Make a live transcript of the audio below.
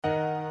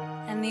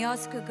And the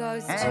Oscar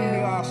goes to... And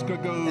the Oscar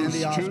goes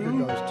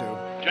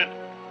to... Gentlemen,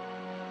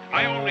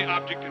 my only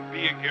object in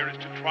being here is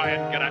to try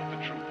and get at the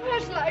truth. Where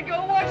shall I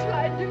go? What shall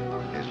I do?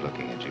 He's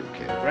looking at you,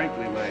 kid.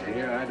 Frankly, my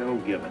dear, I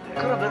don't give a damn.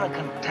 Could have been a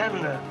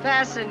contender.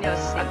 Fasten your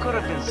seat. I could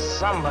have been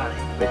somebody.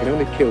 They can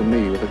only kill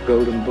me with a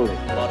golden bullet.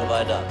 What have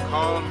I done?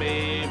 Call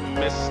me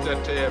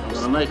Mr. Tibbs. I'm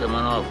gonna make him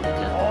an offer.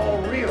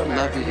 All real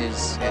love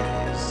is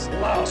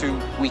too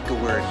weak a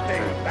word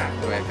for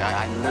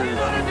I loathe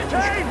you.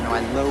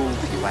 I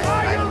loathe you.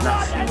 I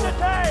love you.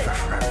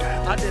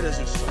 I did as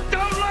instructed.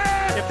 Don't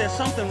laugh! If there's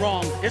something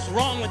wrong, it's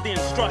wrong with the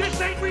instructions.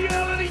 This ain't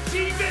reality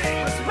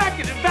TV! Respect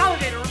it and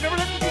validate it. Remember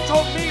that's what you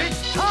told me?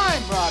 It's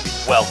time, Robbie.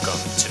 Welcome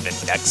to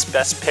the Next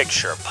Best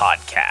Picture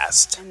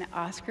podcast. And the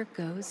Oscar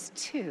goes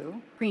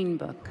to Green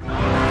Book.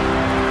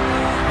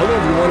 Hello,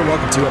 everyone, and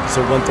welcome to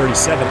episode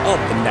 137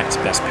 of the Next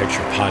Best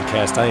Picture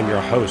podcast. I am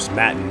your host,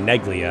 Matt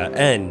Neglia,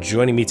 and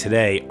joining me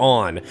today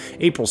on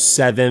April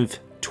 7th,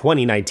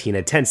 2019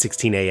 at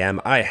 10:16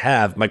 a.m., I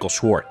have Michael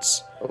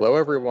Schwartz. Hello,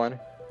 everyone.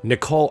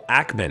 Nicole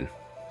Ackman.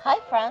 Hi,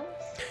 friends.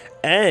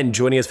 And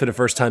joining us for the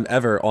first time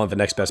ever on the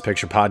Next Best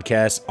Picture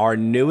podcast, our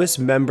newest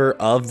member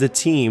of the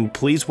team.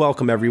 Please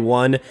welcome,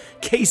 everyone,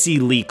 Casey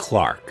Lee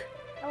Clark.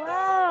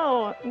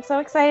 Hello. I'm so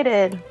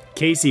excited.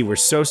 Casey, we're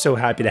so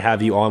happy to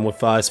have you on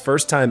with us.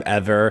 First time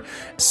ever.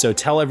 So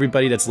tell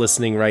everybody that's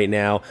listening right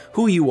now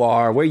who you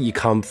are, where you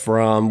come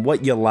from,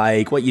 what you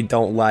like, what you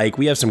don't like.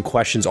 We have some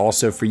questions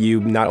also for you,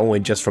 not only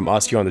just from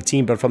us here on the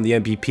team, but from the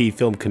MVP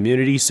film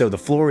community. So the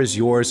floor is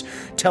yours.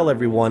 Tell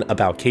everyone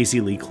about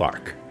Casey Lee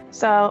Clark.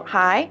 So,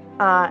 hi,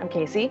 I'm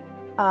Casey.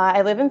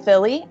 I live in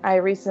Philly. I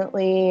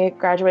recently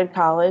graduated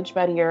college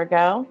about a year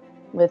ago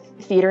with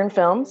theater and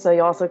film. So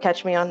you'll also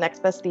catch me on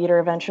Next Best Theater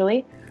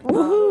eventually.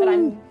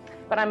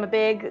 But I'm a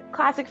big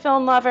classic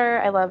film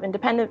lover. I love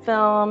independent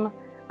film.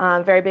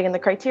 I'm very big in the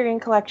Criterion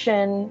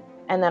Collection.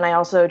 And then I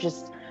also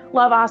just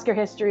love Oscar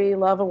history,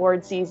 love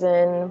award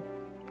season.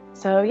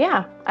 So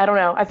yeah, I don't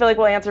know. I feel like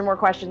we'll answer more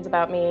questions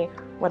about me,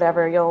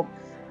 whatever. You'll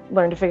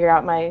learn to figure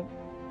out my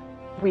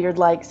weird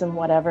likes and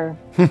whatever.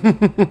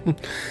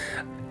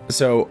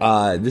 So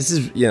this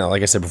is,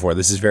 like I said before,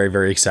 this is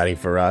very exciting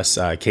for us.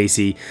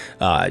 Casey,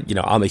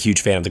 I'm a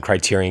huge fan of the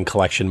Criterion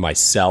Collection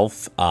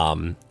myself.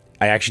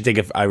 I actually think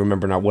if I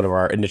remember not one of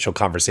our initial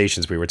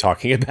conversations, we were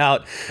talking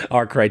about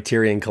our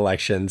Criterion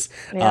collections.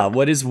 Yeah.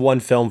 What is one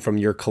film from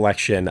your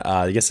collection?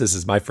 I guess this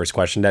is my first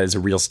question. That is a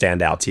real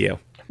standout to you.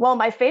 Well,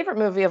 my favorite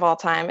movie of all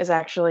time is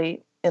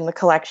actually in the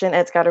collection.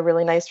 It's got a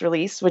really nice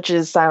release, which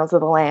is Silence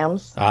of the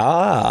Lambs.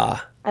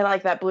 Ah. I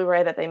like that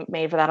Blu-ray that they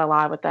made for that a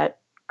lot with that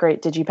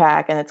great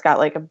digipack, and it's got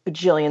like a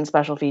bajillion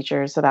special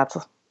features, so that's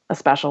a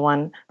special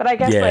one. But I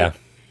guess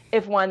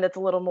if one that's a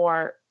little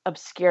more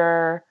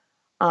obscure.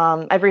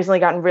 I've recently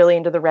gotten really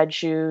into the Red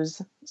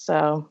Shoes,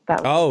 so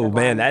that was Oh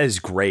man, that is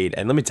great.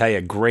 And let me tell you,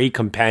 a great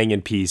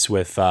companion piece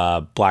with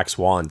Black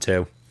Swan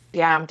too.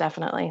 Yeah,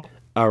 definitely.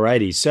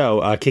 Alrighty,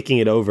 so kicking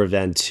it over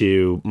then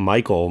to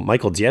Michael.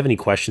 Michael, do you have any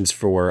questions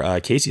for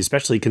Casey,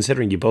 especially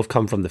considering you both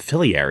come from the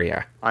Philly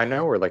area? I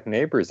know, we're like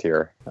neighbors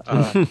here.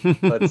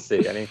 Let's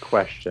see, any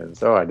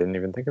questions? Oh, I didn't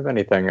even think of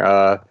anything.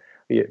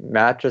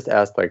 Matt just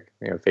asked,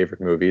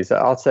 favorite movies.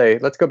 I'll say,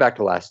 let's go back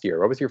to last year.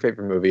 What was your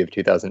favorite movie of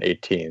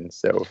 2018?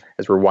 So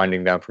as we're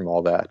winding down from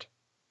all that.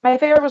 My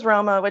favorite was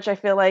Roma, which I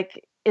feel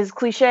like is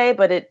cliche,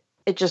 but it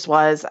just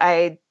was.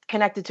 I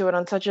connected to it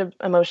on such an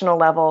emotional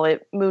level.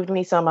 It moved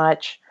me so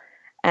much.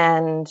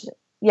 And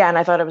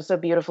I thought it was so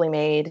beautifully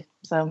made.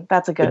 So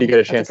that's a good one. Did you get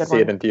a chance to see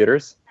it in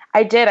theaters?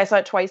 I did. I saw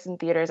it twice in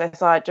theaters. I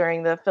saw it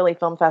during the Philly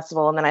Film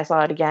Festival, and then I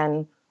saw it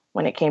again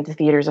when it came to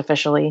theaters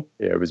officially.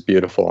 Yeah, it was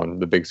beautiful on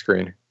the big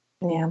screen.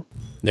 Yeah.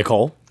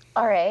 Nicole?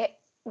 All right.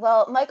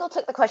 Well, Michael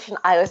took the question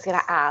I was going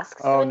to ask.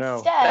 So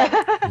instead,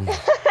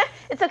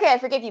 it's okay. I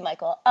forgive you,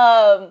 Michael.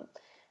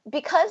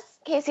 Because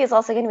Casey is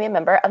also going to be a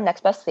member of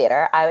Next Best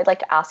Theater, I would like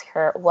to ask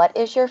her, what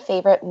is your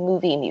favorite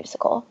movie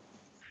musical?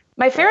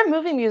 My favorite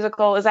movie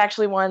musical is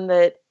actually one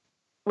that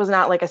was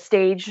not like a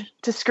stage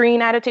to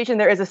screen adaptation.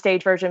 There is a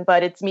stage version,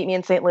 but it's Meet Me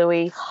in St.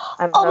 Louis.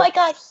 Oh my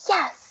God,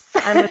 yes!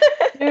 I'm a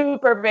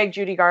super big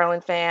Judy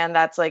Garland fan.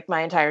 That's like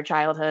my entire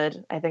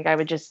childhood. I think I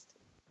would just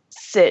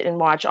sit and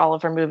watch all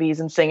of her movies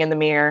and sing in the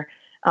mirror.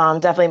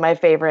 Definitely my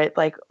favorite,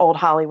 like old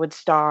Hollywood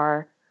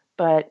star.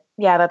 But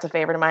yeah, that's a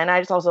favorite of mine. I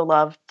just also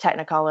love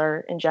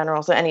Technicolor in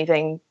general. So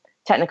anything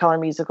Technicolor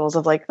musicals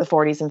of like the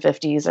 40s and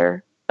 50s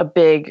are a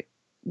big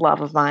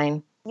love of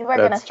mine. You are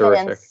going to fit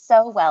in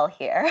so well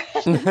here.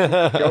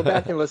 Go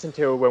back and listen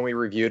to when we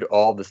reviewed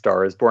all the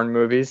Star is Born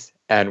movies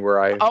and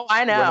where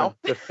I know.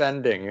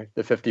 Defending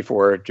the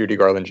 54 Judy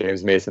Garland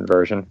James Mason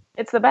version.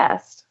 It's the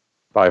best.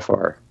 By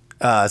far.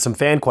 Some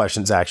fan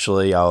questions,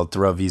 actually. I'll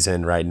throw these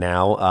in right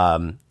now.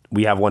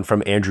 We have one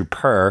from Andrew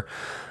Purr.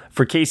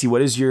 For Casey,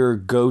 what is your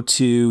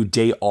go-to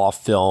day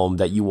off film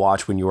that you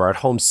watch when you are at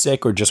home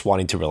sick or just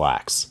wanting to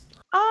relax?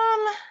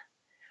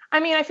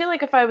 I feel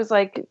like if I was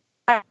like,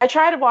 I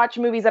try to watch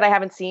movies that I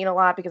haven't seen a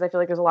lot because I feel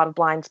like there's a lot of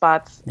blind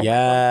spots.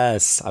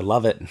 Yes, I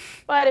love it.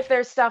 But if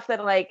there's stuff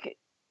that like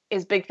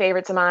is big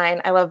favorites of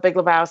mine, I love Big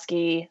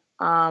Lebowski.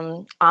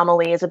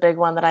 Amelie is a big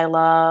one that I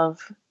love.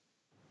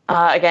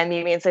 Again,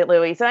 Mimi and St.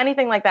 Louis. So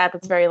anything like that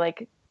that's very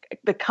like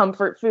the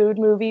comfort food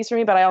movies for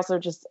me. But I also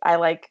I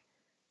like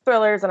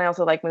thrillers, and I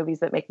also like movies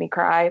that make me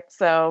cry.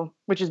 So,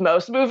 which is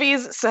most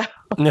movies. So.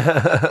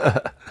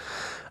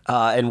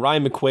 And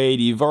Ryan McQuaid,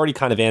 you've already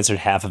kind of answered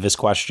half of his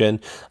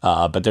question,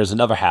 but there's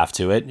another half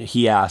to it.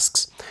 He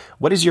asks,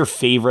 what is your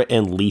favorite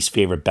and least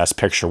favorite Best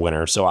Picture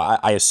winner? So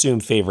I assume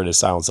favorite is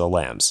Silence of the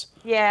Lambs.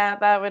 Yeah,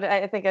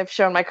 I think I've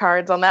shown my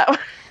cards on that one.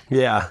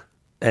 Yeah.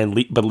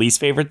 But least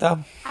favorite, though?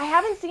 I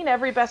haven't seen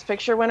every Best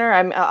Picture winner.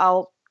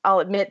 I'll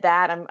admit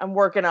that. I'm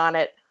working on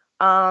it.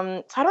 So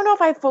I don't know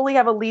if I fully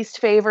have a least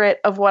favorite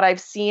of what I've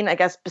seen, I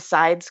guess,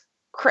 besides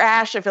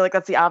Crash. I feel like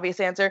that's the obvious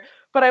answer.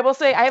 But I will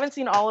say I haven't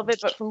seen all of it,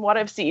 but from what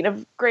I've seen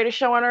of Greatest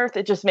Show on Earth,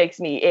 it just makes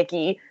me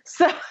icky.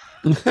 So,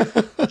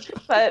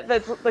 but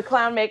the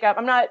clown makeup,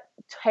 I'm not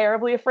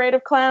terribly afraid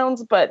of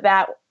clowns, but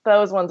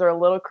those ones are a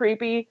little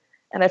creepy.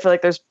 And I feel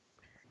like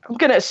I'm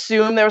going to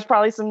assume there was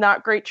probably some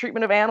not great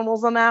treatment of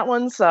animals on that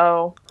one.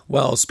 So.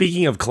 Well,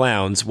 speaking of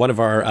clowns, one of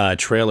our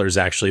trailers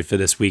actually for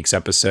this week's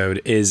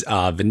episode is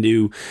the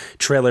new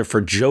trailer for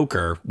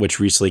Joker, which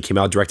recently came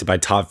out, directed by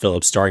Todd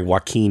Phillips, starring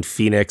Joaquin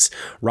Phoenix,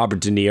 Robert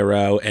De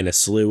Niro, and a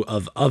slew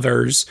of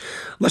others.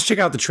 Let's check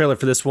out the trailer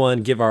for this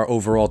one, give our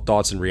overall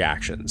thoughts and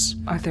reactions.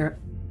 Arthur,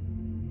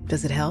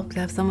 does it help to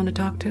have someone to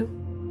talk to?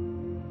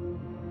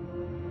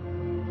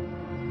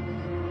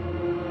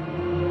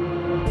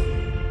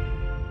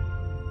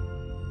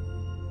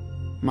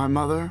 My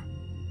mother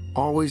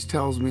always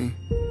tells me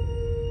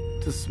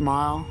to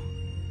smile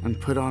and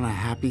put on a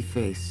happy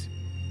face.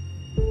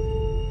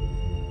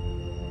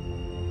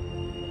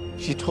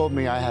 She told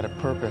me I had a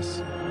purpose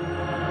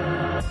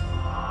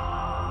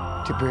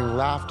to bring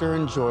laughter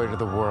and joy to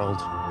the world.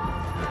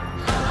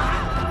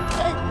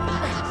 Hey,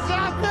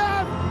 stop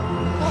them!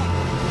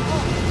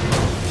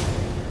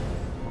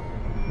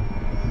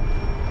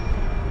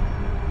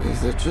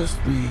 Is it just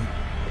me?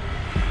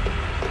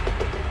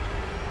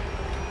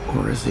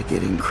 Or is it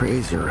getting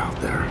crazier out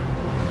there?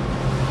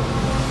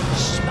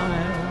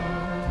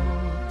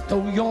 Smile,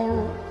 though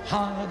your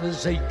heart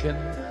is aching.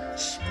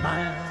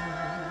 Smile,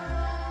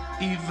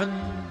 even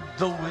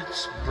though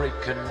it's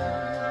breaking.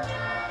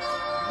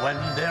 When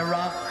there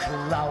are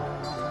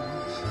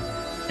clouds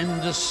in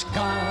the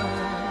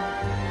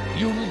sky,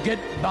 you'll get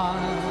by.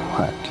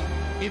 What?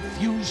 If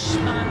you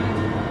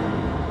smile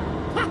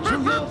to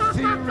your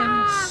fear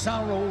and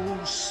sorrow,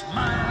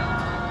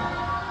 smile,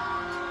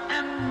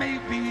 and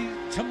maybe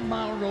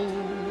tomorrow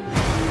you'll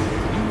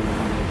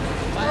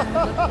find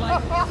that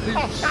life is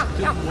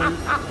still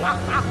worthwhile.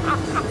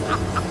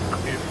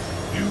 If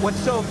you What's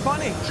so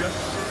funny? Just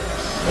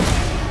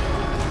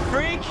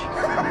freak.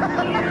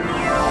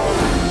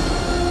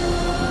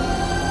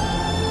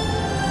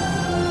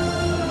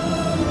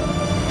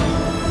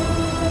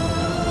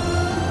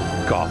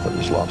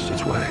 Gotham's lost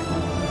its way.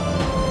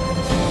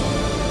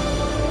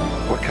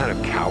 What kind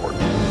of coward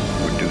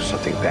would do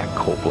something that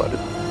cold-blooded?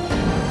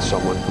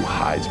 Someone who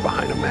hides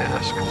behind a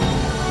mask.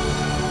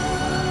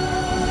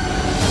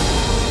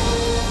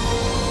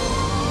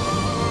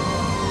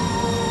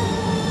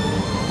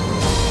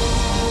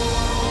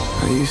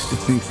 I used to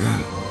think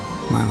that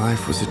my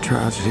life was a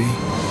tragedy.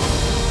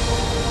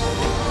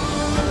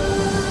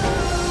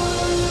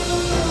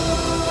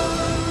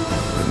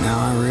 But now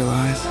I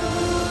realize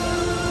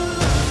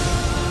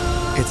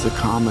it's a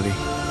comedy.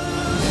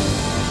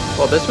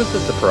 Well, this was a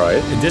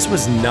surprise. This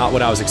was not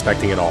what I was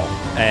expecting at all.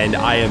 And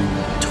I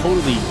am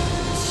totally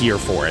here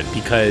for it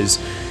because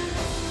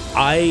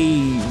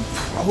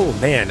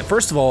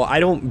first of all, I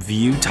don't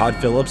view Todd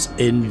Phillips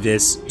in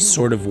this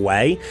sort of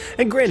way.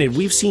 And granted,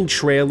 we've seen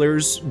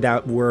trailers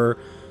that were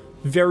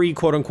very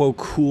quote unquote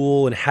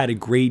cool and had a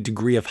great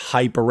degree of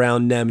hype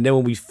around them. And then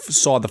when we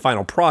saw the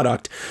final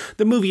product,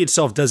 the movie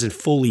itself doesn't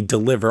fully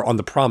deliver on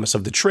the promise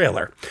of the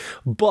trailer.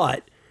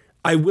 But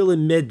I will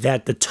admit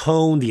that the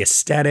tone, the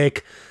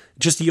aesthetic,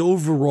 just the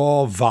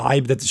overall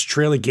vibe that this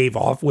trailer gave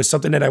off was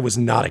something that I was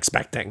not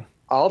expecting.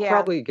 I'll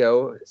probably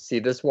go see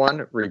this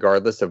one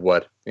regardless of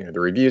what the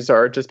reviews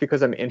are, just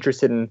because I'm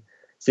interested in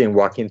seeing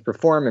Joaquin's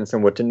performance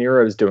and what De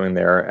Niro's doing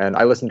there. And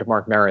I listen to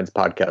Mark Maron's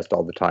podcast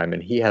all the time,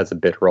 and he has a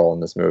bit role in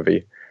this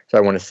movie. So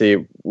I want to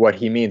see what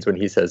he means when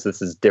he says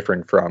this is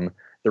different from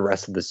the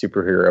rest of the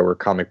superhero or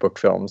comic book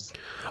films.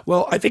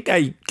 Well, I think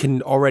I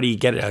can already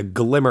get a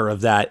glimmer of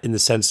that in the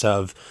sense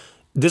of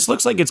this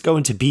looks like it's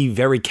going to be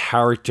very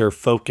character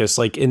focused,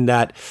 like in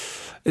that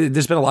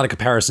there's been a lot of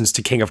comparisons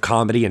to King of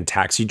Comedy and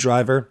Taxi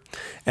Driver.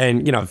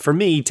 And, for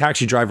me,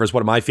 Taxi Driver is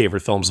one of my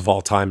favorite films of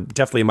all time,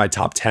 definitely in my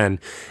top 10.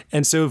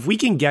 And so if we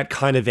can get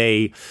kind of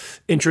a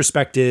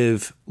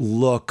introspective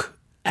look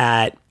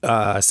at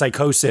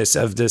psychosis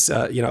of this,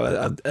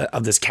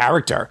 of this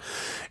character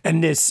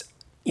and this,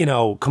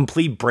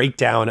 complete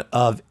breakdown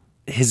of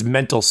his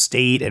mental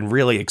state and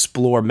really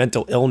explore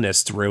mental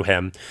illness through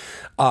him,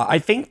 I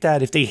think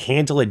that if they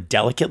handle it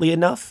delicately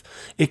enough,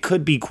 it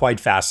could be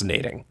quite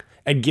fascinating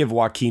and give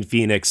Joaquin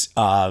Phoenix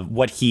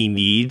what he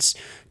needs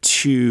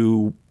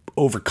to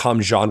overcome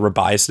genre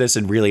biasness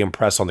and really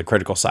impress on the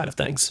critical side of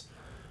things.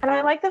 And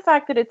I like the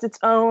fact that it's its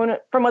own,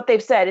 from what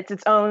they've said, it's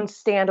its own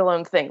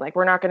standalone thing. Like,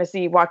 we're not going to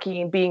see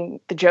Joaquin being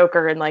the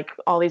Joker in like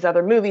all these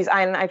other movies.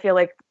 And I feel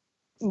like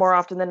more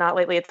often than not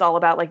lately, it's all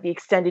about like the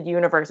extended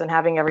universe and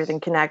having everything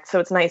connect. So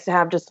it's nice to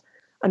have just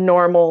a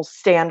normal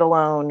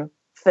standalone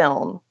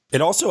film.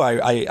 It also,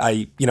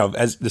 I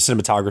as the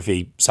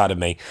cinematography side of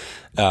me,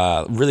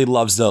 really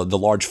loves the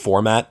large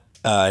format.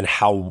 And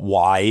how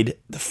wide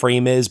the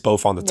frame is,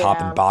 both on the top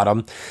and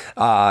bottom.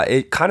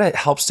 It kind of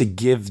helps to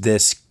give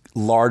this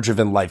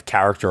larger-than-life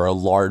character a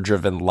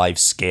larger-than-life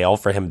scale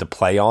for him to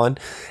play on.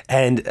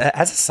 And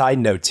as a side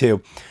note,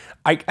 too,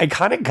 I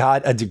kind of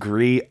got a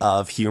degree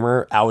of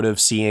humor out of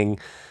seeing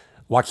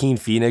Joaquin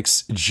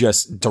Phoenix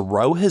just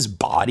throw his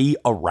body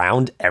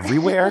around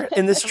everywhere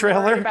in this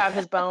trailer. About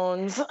his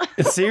bones.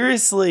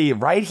 Seriously,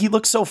 right? He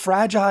looks so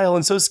fragile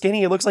and so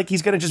skinny. It looks like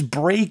he's going to just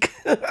break.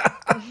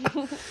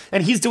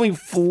 And he's doing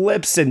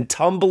flips and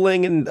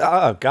tumbling and,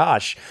 oh,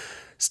 gosh.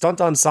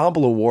 Stunt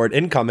Ensemble Award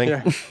incoming.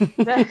 Yeah.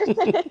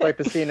 Like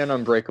the scene in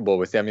Unbreakable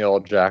with Samuel L.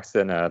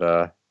 Jackson at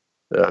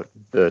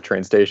the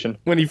train station.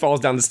 When he falls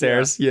down the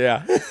stairs.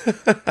 Yeah.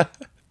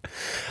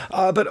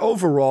 But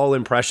overall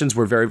impressions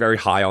were very, very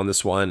high on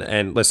this one.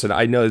 And listen,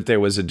 I know that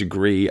there was a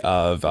degree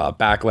of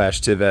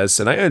backlash to this,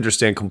 and I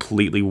understand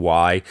completely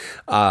why.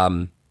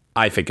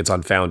 I think it's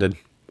unfounded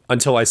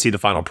until I see the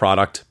final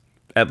product,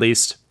 at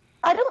least.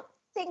 I don't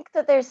think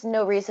that there's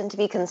no reason to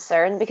be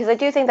concerned, because I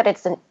do think that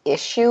it's an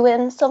issue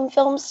in some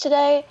films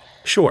today.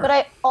 Sure. But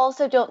I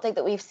also don't think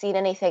that we've seen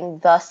anything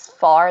thus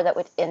far that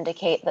would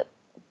indicate that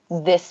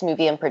this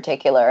movie in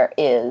particular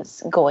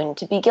is going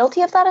to be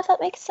guilty of that, if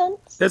that makes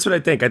sense. That's what I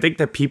think. I think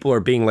that people are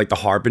being like the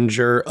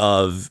harbinger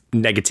of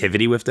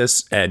negativity with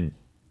this, and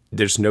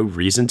there's no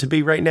reason to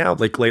be right now.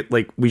 Like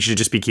we should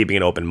just be keeping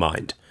an open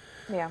mind.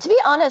 Yeah. To be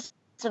honest,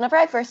 whenever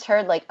I first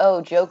heard like,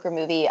 oh, Joker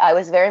movie, I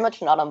was very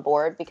much not on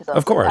board, because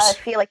of course. I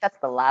feel like that's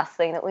the last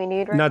thing that we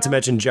need right now. Not to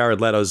mention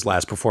Jared Leto's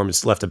last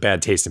performance left a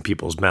bad taste in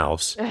people's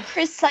mouths.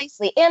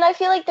 Precisely. And I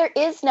feel like there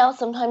is now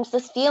sometimes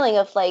this feeling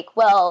of like,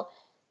 well,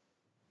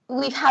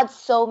 we've had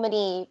so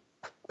many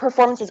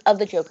performances of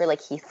the Joker,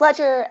 like Heath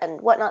Ledger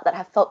and whatnot, that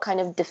have felt kind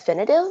of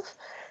definitive,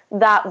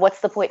 that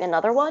what's the point in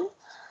another one?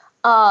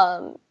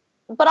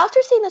 But after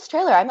seeing this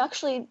trailer, I'm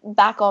actually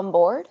back on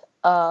board.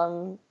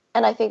 And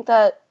I think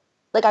that,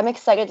 like, I'm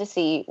excited to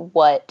see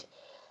what,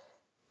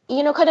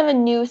 kind of a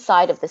new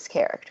side of this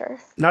character.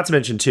 Not to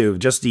mention, too,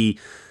 just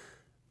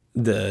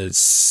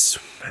what's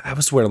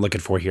the word I'm looking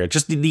for here?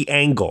 Just the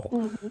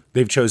angle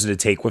they've chosen to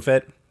take with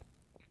it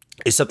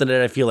is something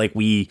that I feel like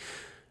we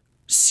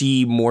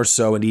see more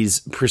so in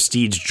these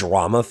prestige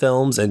drama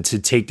films, and to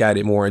take that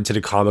more into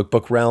the comic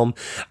book realm.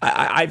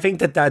 I think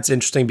that that's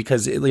interesting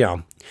because,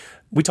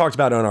 we talked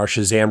about on our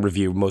Shazam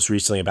review most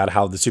recently about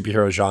how the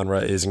superhero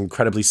genre is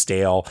incredibly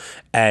stale,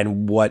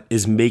 and what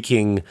is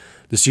making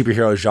the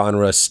superhero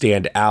genre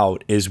stand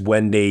out is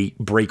when they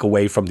break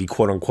away from the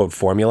quote unquote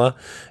formula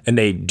and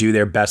they do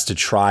their best to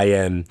try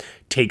and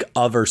take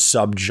other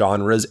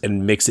subgenres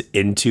and mix it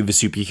into the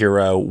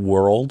superhero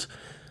world.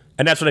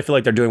 And that's what I feel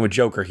like they're doing with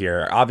Joker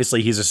here.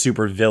 Obviously, he's a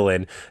super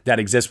villain that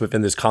exists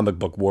within this comic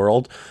book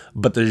world,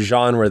 but the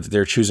genre that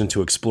they're choosing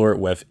to explore it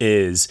with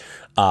is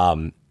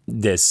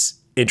this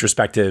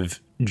introspective,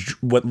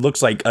 what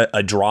looks like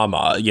a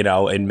drama,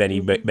 in many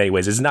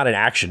ways. It's not an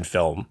action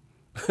film.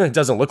 It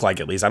doesn't look like,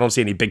 at least. I don't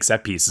see any big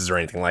set pieces or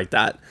anything like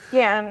that.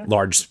 Yeah.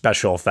 Large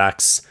special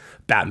effects,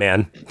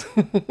 Batman.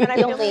 And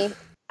the only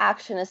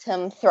action is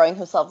him throwing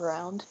himself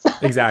around.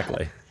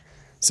 Exactly.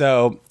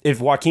 So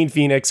if Joaquin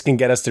Phoenix can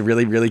get us to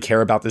really, really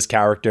care about this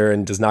character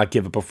and does not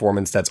give a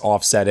performance that's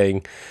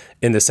offsetting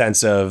in the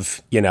sense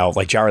of,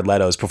 like Jared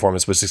Leto's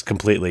performance was just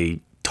completely,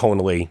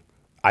 tonally,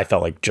 I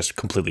felt like just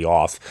completely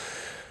off.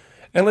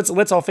 And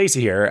let's all face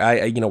it here.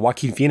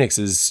 Joaquin Phoenix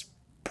is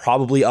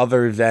probably,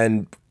 other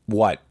than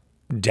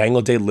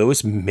Daniel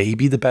Day-Lewis,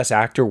 maybe the best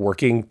actor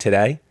working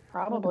today.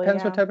 Probably.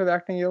 Depends what type of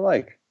acting you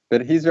like.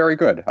 But he's very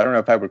good. I don't know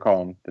if I would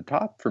call him the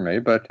top for me,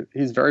 but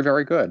he's very,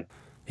 very good.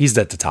 He's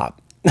at the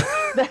top.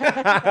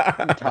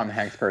 I'm a Tom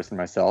Hanks person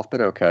myself,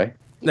 but okay.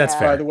 That's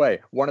fair. By the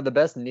way, one of the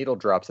best needle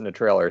drops in a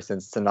trailer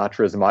since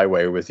Sinatra's My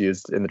Way was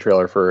used in the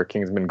trailer for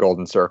Kingsman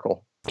Golden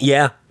Circle.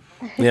 Yeah.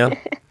 Yeah.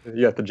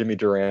 You got the Jimmy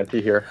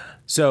Durante here.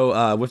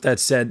 So with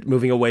that said,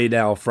 moving away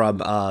now from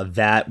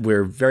that,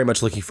 we're very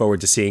much looking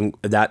forward to seeing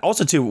that.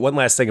 Also, too, one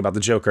last thing about the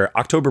Joker,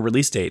 October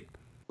release date.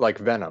 Like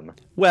Venom.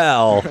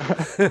 Well,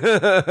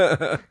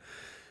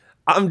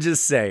 I'm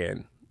just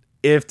saying,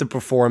 if the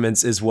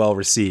performance is well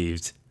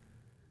received,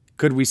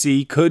 could we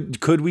see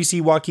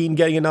Joaquin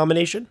getting a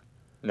nomination?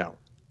 No.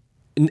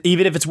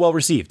 Even if it's well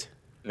received?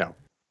 No.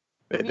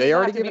 They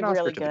already gave an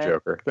Oscar to the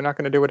Joker. They're not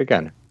going to do it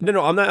again.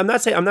 No. I'm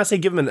not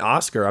saying give him an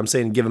Oscar. I'm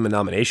saying give him a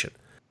nomination.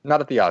 Not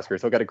at the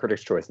Oscars. He'll get a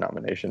Critics' Choice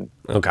nomination.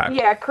 Okay.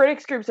 Yeah,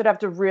 critics groups would have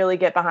to really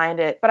get behind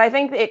it. But I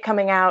think it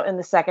coming out in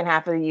the second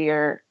half of the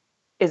year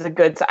is a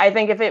good. I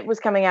think if it was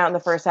coming out in the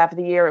first half of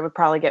the year, it would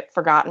probably get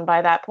forgotten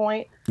by that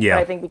point. Yeah.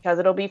 But I think because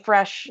it'll be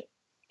fresh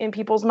in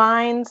people's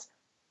minds,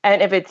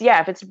 and if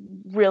it's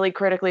really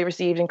critically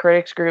received in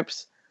critics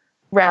groups,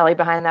 rally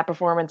behind that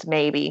performance,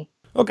 maybe.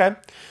 Okay.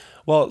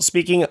 Well,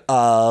 speaking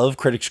of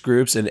critics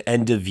groups and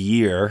end of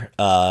year,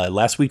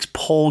 last week's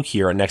poll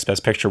here at Next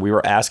Best Picture, we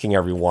were asking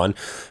everyone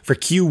for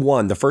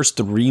Q1, the first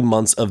 3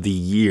 months of the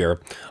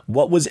year,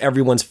 what was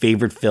everyone's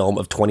favorite film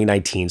of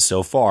 2019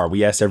 so far?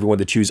 We asked everyone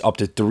to choose up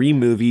to 3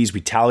 movies.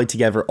 We tallied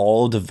together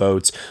all of the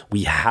votes.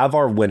 We have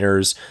our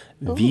winners.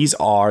 Ooh. These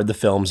are the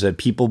films that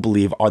people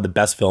believe are the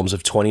best films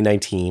of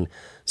 2019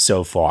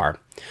 so far.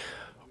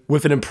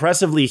 With an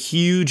impressively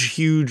huge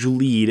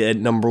lead at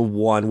number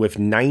 1 with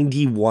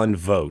 91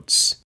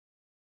 votes,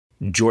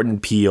 Jordan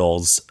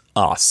Peele's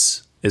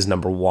Us is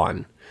number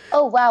 1.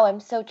 Oh, wow. I'm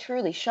so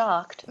truly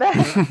shocked.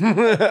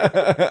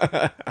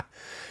 At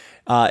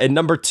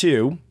number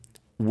 2,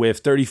 with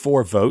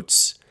 34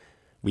 votes,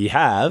 we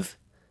have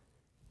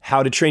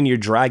How to Train Your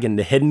Dragon,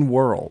 The Hidden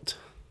World,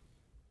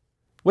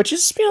 which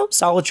is,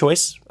 solid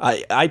choice.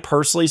 I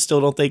personally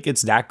still don't think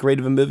it's that great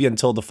of a movie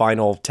until the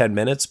final 10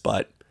 minutes,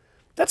 but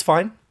that's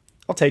fine.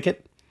 I'll take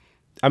it.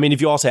 I mean,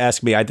 if you also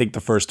ask me, I think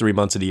the first 3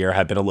 months of the year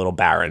have been a little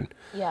barren.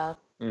 Yeah.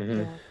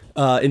 Mm-hmm.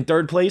 Yeah. In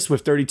third place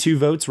with 32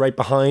 votes, right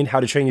behind How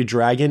to Train Your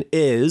Dragon,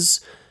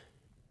 is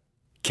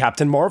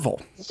Captain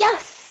Marvel.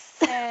 Yes!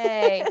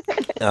 Hey!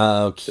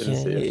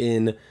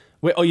 Okay.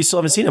 Wait, you still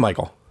haven't seen it,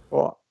 Michael?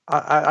 Well,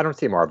 I don't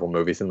see Marvel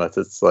movies unless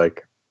it's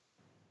like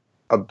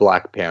a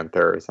Black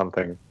Panther or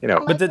something,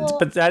 But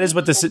that is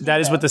what this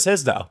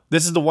is, though.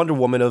 This is the Wonder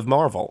Woman of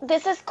Marvel.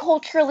 This is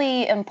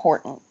culturally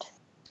important.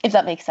 If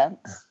that makes sense.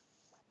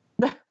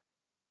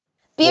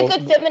 Be a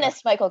good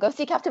feminist, Michael. Go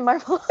see Captain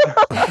Marvel.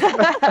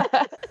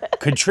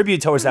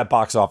 Contribute towards that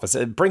box office.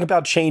 Bring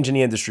about change in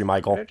the industry,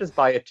 Michael. Can I just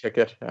buy a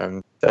ticket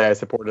and say I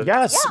support it?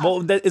 Yes. Yeah.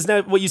 Well, isn't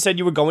that what you said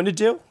you were going to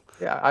do?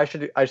 Yeah, I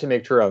should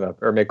make true on that,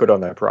 or make good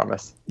on that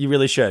promise. You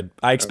really should.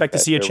 I expect to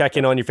see a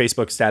check-in on your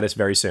Facebook status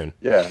very soon.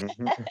 Yeah.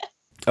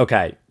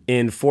 Okay.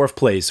 In fourth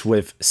place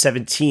with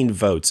 17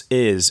 votes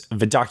is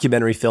the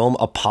documentary film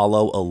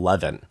Apollo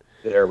 11.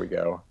 There we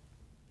go.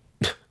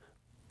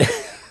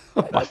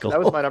 That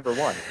was my number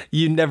 1.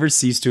 You never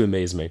cease to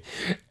amaze me.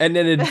 And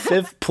then in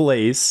fifth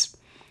place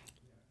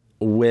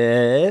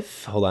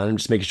with, hold on, I'm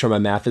just making sure my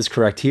math is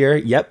correct here.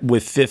 Yep,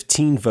 with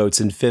 15 votes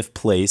in fifth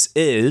place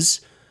is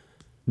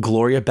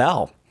Gloria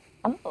Bell.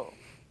 Oh.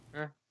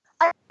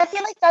 I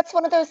feel like that's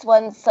one of those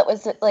ones that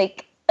was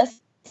like a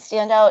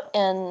standout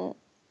in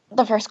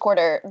the first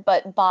quarter,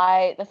 but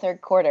by the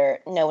third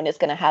quarter, no one is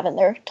going to have in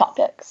their top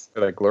picks.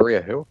 Like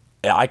Gloria who?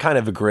 Yeah, I kind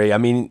of agree. I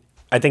mean,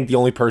 I think the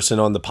only person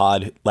on the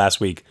pod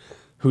last week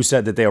who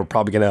said that they were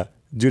probably going to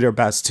do their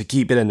best to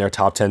keep it in their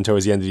top 10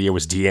 towards the end of the year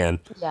was Deanne.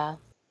 Yeah.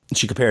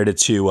 She compared it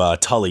to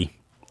Tully,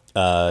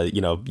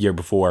 year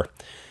before.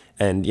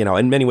 And,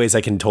 in many ways, I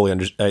can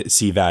totally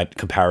see that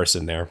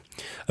comparison there.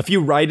 A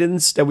few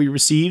write-ins that we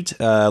received,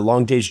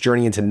 Long Day's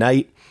Journey into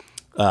Night,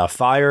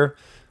 Fire,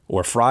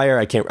 or Fryer.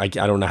 I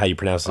don't know how you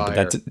pronounce it,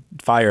 but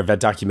Fire,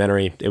 that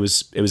documentary, it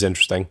was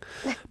interesting.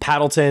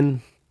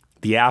 Paddleton,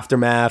 The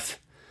Aftermath,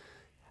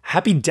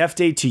 Happy Death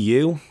Day to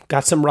You,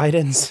 got some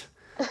write-ins.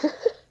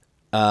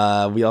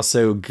 We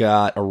also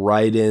got a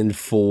write-in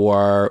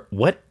for,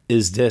 what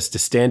is this, The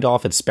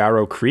Standoff at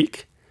Sparrow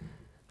Creek?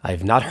 I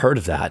have not heard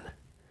of that.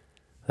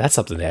 That's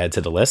something to add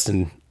to the list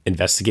and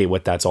investigate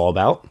what that's all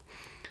about.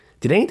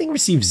 Did anything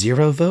receive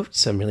 0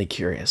 votes? I'm really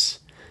curious.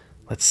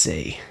 Let's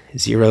see.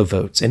 0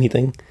 votes.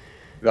 Anything?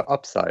 The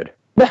Upside.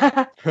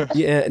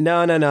 Yeah,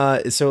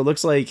 no. So it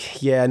looks like,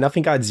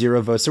 nothing got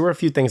 0 votes. There were a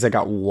few things that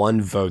got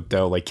 1 vote,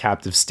 though. Like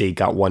Captive State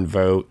got 1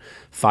 vote.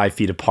 5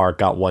 Feet Apart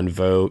got 1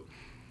 vote.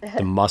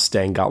 The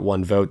Mustang got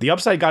 1 vote. The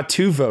Upside got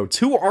 2 votes.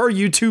 Who are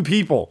you 2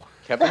 people?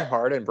 Kevin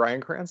Hart and Bryan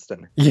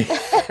Cranston.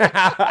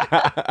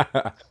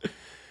 Yeah.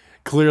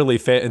 Clearly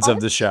fans of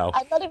the show.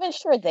 I'm not even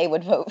sure they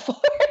would vote for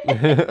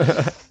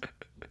it.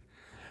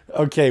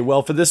 Okay,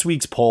 well, for this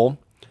week's poll,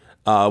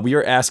 we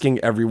are asking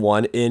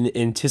everyone in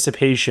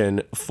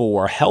anticipation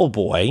for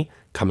Hellboy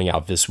coming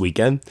out this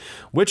weekend,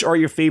 which are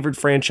your favorite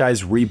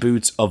franchise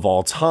reboots of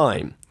all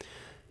time?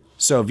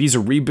 So these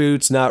are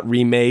reboots, not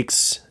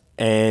remakes.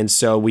 And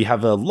so we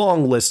have a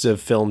long list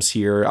of films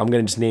here. I'm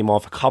going to just name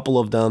off a couple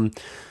of them.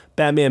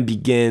 Batman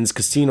Begins,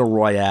 Casino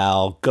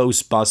Royale,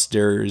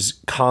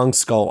 Ghostbusters, Kong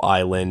Skull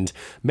Island,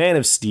 Man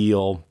of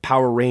Steel,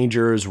 Power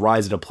Rangers,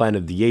 Rise of the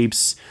Planet of the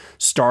Apes,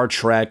 Star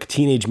Trek,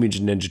 Teenage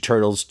Mutant Ninja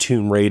Turtles,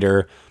 Tomb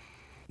Raider.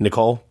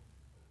 Nicole,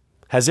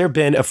 has there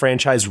been a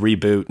franchise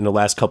reboot in the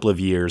last couple of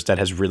years that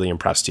has really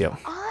impressed you?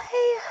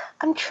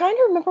 I'm trying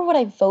to remember what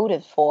I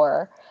voted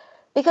for,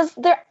 because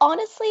there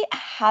honestly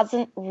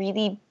hasn't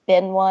really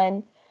been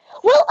one.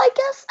 Well, I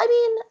guess,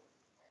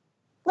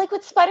 like,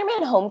 would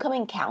Spider-Man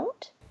Homecoming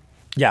count?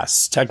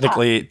 Yes,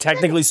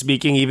 technically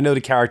speaking, even though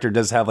the character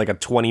does have like a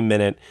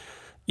 20-minute,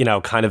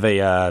 kind of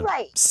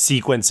a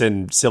sequence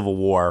in Civil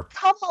War.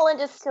 Tom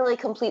Holland is still a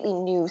completely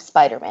new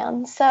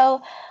Spider-Man.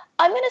 So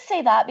I'm going to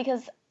say that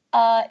because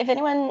if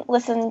anyone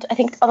listened, I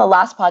think on the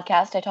last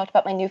podcast, I talked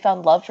about my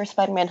newfound love for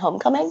Spider-Man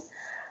Homecoming.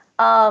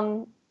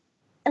 And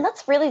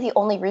that's really the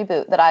only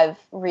reboot that I've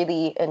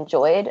really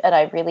enjoyed and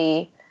I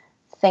really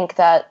think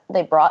that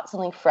they brought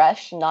something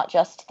fresh, not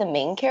just to the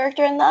main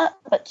character in that,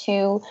 but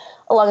to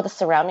a lot of the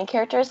surrounding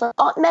characters like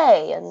Aunt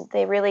May, and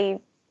they really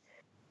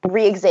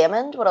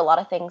re-examined what a lot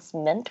of things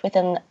meant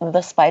within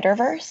the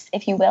Spider-Verse,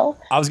 if you will.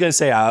 I was going to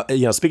say,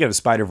 speaking of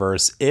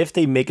Spider-Verse, if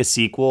they make a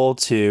sequel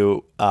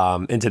to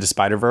Into the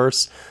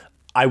Spider-Verse,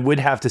 I would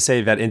have to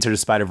say that Into the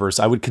Spider-Verse,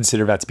 I would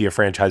consider that to be a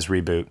franchise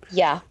reboot.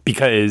 Yeah.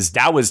 Because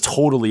that was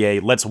totally a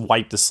let's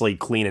wipe the slate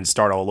clean and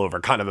start all over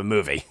kind of a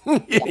movie,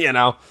 you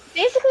know?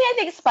 Basically, I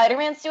think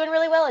Spider-Man's doing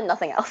really well and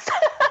nothing else.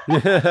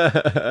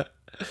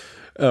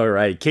 All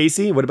right.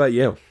 Casey, what about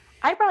you?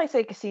 I'd probably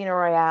say Casino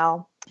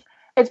Royale.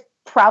 It's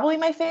probably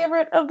my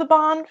favorite of the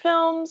Bond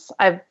films.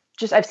 I've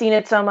seen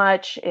it so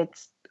much.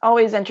 It's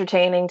always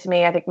entertaining to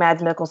me. I think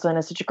Mads Mikkelsen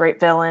is such a great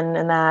villain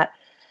in that.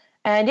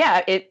 And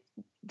yeah, it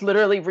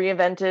literally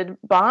reinvented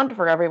Bond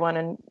for everyone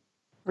and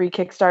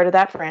re-kickstarted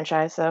that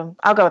franchise. So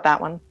I'll go with that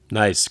one.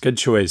 Nice. Good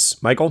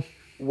choice. Michael?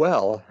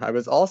 Well, I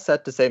was all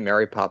set to say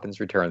Mary Poppins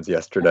Returns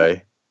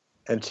yesterday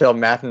until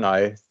Matt and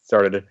I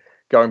started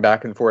going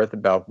back and forth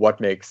about what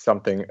makes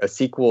something a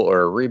sequel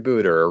or a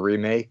reboot or a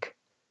remake.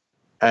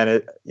 And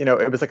it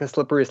was like a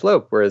slippery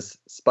slope, whereas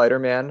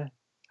Spider-Man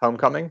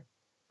Homecoming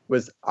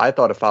was, I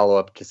thought, a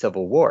follow-up to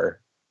Civil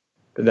War.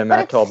 But then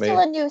Matt told me it's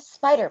still a new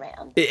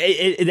Spider-Man.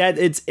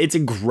 It's a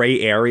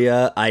gray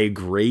area. I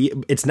agree.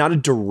 It's not a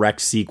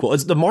direct sequel.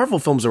 The Marvel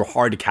films are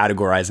hard to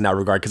categorize in that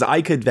regard, because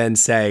I could then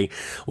say,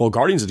 well,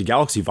 Guardians of the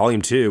Galaxy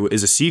Volume 2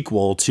 is a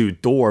sequel to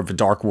Thor: The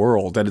Dark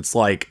World, and it's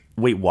like,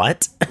 wait,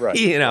 what? Right.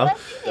 Well, I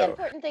think the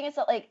important thing is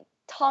that like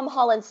Tom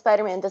Holland's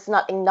Spider-Man does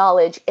not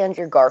acknowledge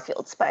Andrew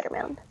Garfield's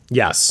Spider-Man.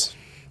 Yes.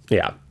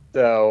 Yeah.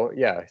 So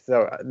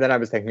then I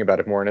was thinking about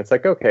it more, and it's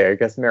like, okay, I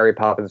guess Mary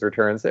Poppins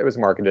Returns, it was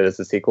marketed as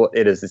a sequel.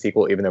 It is a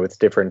sequel, even though it's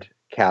different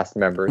cast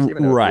members,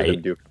 even though they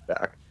do come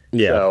back.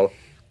 Yeah. So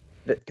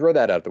throw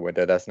that out the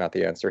window. That's not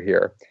the answer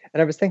here.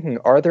 And I was thinking,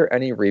 are there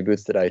any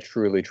reboots that I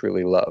truly,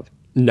 truly love?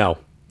 No.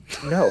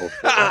 No,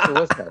 the answer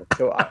was no.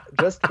 So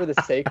just for the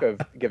sake of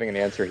giving an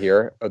answer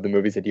here of the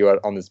movies that you had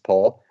on this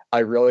poll, I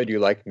really do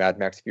like Mad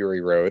Max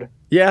Fury Road.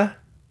 Yeah.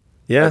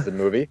 As a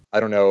movie.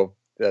 I don't know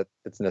that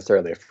it's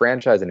necessarily a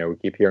franchise. I know we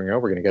keep hearing,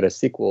 we're going to get a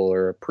sequel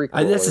or a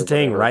prequel. That's the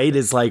thing, right?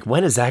 Is like,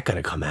 when is that going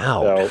to come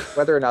out? So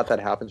whether or not that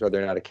happens, whether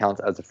or not it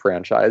counts as a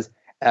franchise,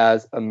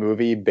 as a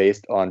movie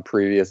based on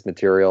previous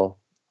material,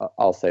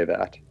 I'll say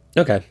that.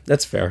 Okay,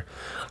 that's fair.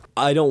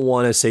 I don't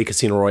want to say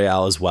Casino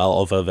Royale as well,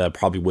 although that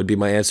probably would be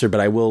my answer,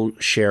 but I will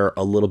share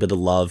a little bit of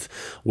love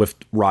with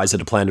Rise of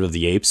the Planet of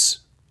the Apes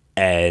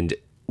and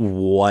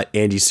what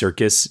Andy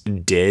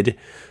Serkis did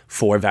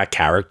for that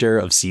character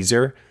of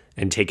Caesar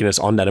and taking us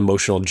on that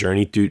emotional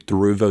journey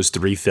through those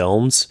three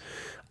films.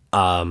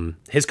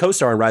 His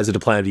co-star in Rise of the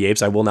Planet of the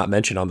Apes, I will not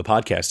mention on the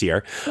podcast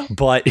here,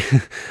 but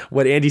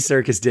what Andy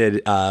Serkis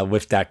did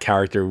with that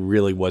character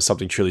really was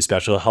something truly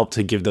special. It helped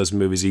to give those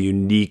movies a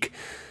unique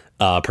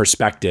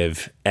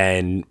perspective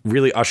and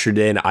really ushered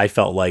in, I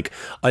felt like,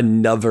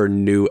 another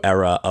new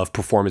era of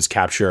performance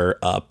capture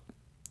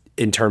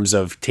in terms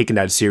of taking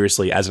that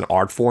seriously as an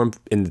art form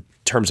in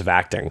terms of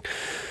acting.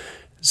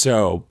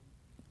 So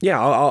yeah,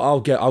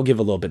 I'll give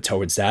a little bit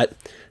towards that.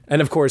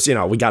 And of course,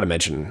 we got to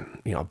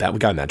mention,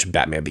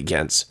 Batman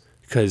Begins,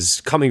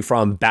 because coming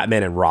from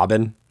Batman and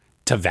Robin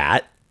to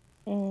that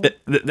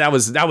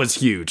was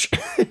huge.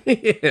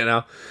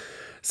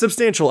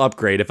 Substantial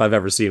upgrade if I've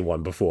ever seen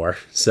one before.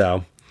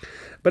 So,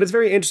 but it's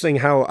very interesting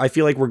how I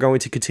feel like we're going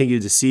to continue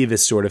to see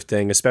this sort of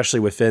thing,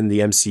 especially within the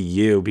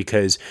MCU,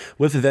 because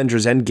with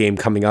Avengers Endgame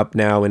coming up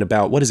now in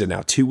about,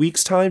 2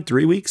 weeks time,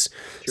 3 weeks,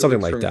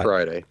 something like that.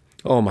 Friday.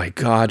 Oh my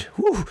God.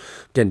 Whew.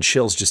 Getting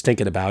chills just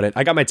thinking about it.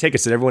 I got my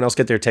tickets. Did everyone else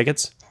get their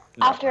tickets?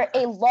 After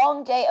a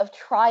long day of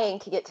trying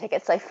to get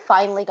tickets, I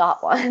finally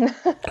got one.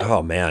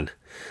 Oh man.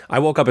 I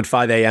woke up at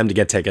 5 a.m. to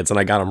get tickets and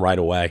I got them right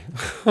away.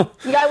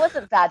 I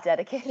wasn't that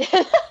dedicated.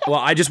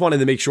 Well, I just wanted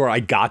to make sure I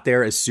got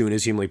there as soon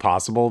as humanly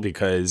possible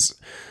because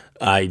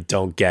I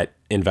don't get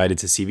invited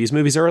to see these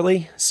movies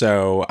early.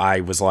 So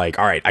I was like,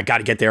 all right, I got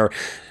to get there.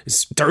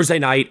 It's Thursday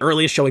night,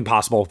 earliest showing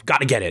possible. Got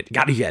to get it, and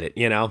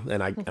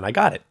I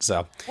got it.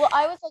 So. Well,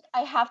 I was like,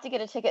 I have to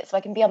get a ticket so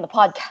I can be on the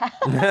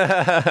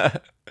podcast.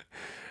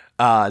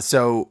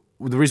 So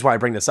the reason why I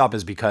bring this up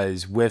is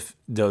because with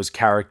those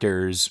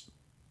characters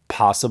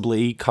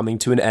possibly coming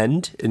to an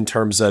end in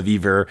terms of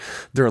either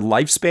their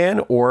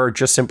lifespan or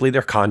just simply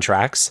their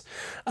contracts,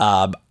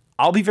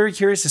 I'll be very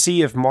curious to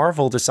see if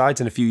Marvel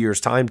decides in a few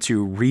years' time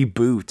to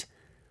reboot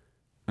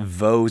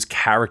those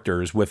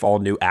characters with all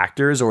new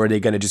actors, or are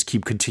they going to just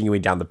keep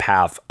continuing down the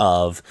path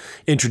of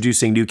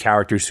introducing new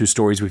characters whose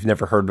stories we've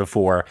never heard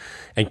before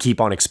and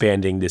keep on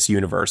expanding this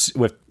universe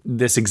with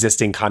this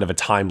existing kind of a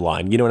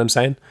timeline? You know what I'm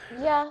saying?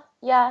 Yeah,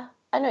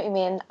 I know what you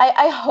mean.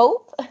 I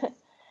hope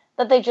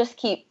that they just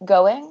keep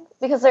going,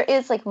 because there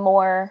is like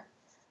more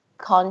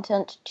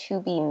content to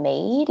be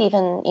made,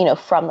 even,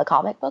 from the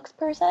comic books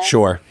per se.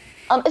 Sure.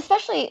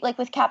 Especially like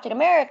with Captain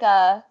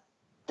America,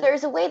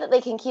 there's a way that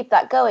they can keep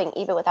that going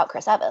even without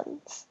Chris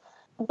Evans.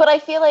 But I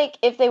feel like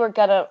if they were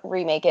gonna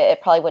remake it,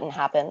 it probably wouldn't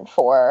happen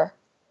for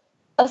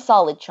a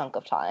solid chunk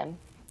of time.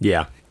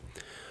 Yeah.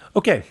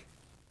 Okay.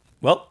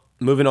 Well,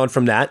 moving on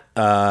from that,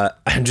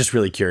 I'm just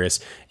really curious.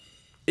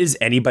 Is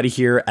anybody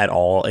here at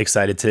all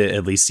excited to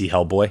at least see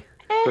Hellboy?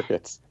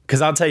 Crickets.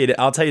 Because I'll tell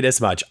you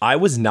this much. I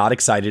was not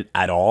excited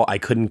at all. I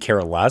couldn't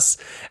care less.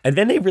 And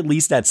then they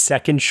released that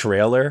second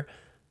trailer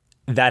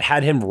that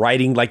had him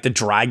riding like the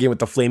dragon with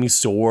the flaming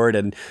sword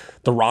and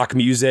the rock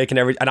music and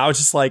everything. And I was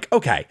just like,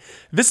 okay,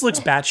 this looks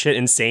batshit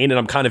insane, and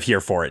I'm kind of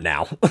here for it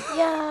now.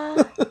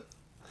 Yeah.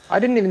 I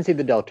didn't even see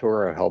the Del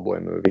Toro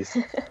Hellboy movies.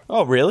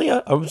 Oh, really?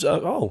 I was.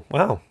 Oh,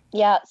 wow.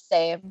 Yeah,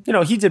 same. You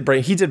know, he did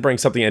bring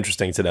something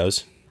interesting to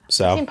those.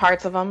 So I've seen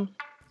parts of them.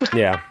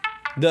 Yeah.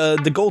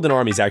 The Golden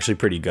Army is actually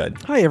pretty good.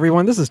 Hi,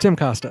 everyone. This is Tim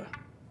Costa.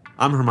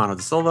 I'm Hermano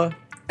da Silva.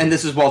 And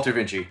this is Walter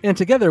Vinci. And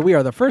together we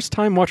are the First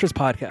Time Watchers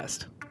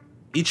podcast.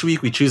 Each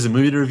week we choose a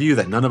movie to review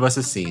that none of us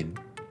has seen.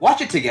 Watch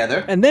it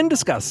together. And then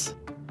discuss.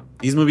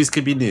 These movies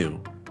could be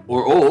new.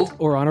 Or old.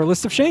 Or on our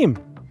list of shame.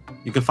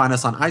 You can find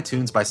us on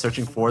iTunes by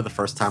searching for the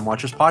First Time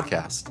Watchers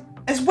podcast.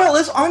 As well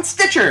as on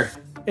Stitcher.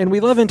 And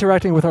we love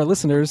interacting with our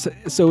listeners,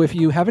 so if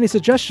you have any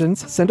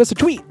suggestions, send us a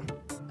tweet.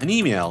 An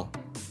email.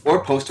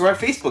 Or post to our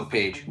Facebook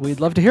page. We'd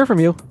love to hear from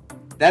you.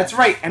 That's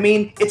right. I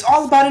mean, it's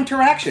all about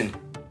interaction.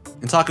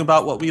 And talk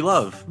about what we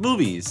love.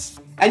 Movies.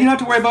 And you don't have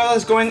to worry about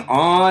us going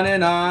on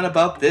and on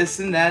about this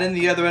and that and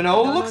the other. And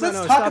let's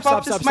talk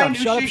about this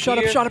minutia here. Shut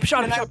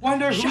up. And I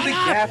wonder who the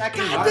cat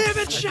can God damn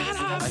it, shut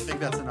up. I think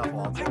that's enough,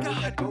 Walter.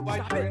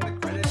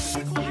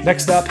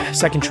 Next up,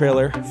 second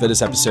trailer for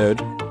this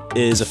episode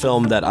is a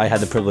film that I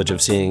had the privilege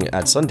of seeing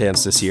at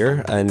Sundance this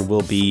year and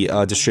will be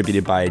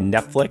distributed by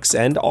Netflix,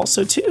 and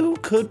also too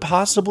could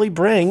possibly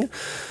bring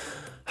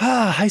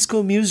High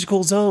School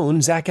Musical's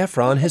own Zac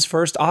Efron his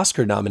first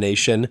Oscar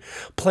nomination,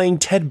 playing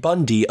Ted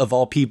Bundy of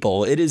all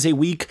people. It is a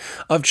week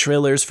of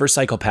trailers for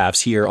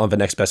Psychopaths here on the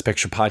Next Best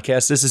Picture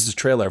podcast. This is the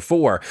trailer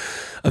for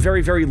a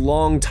very, very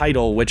long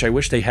title, which I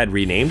wish they had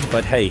renamed,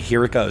 but hey,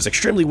 here it goes.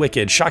 Extremely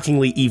Wicked,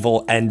 Shockingly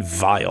Evil, and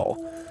Vile.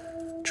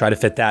 Try to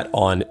fit that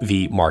on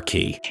the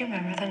marquee. Do you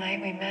remember the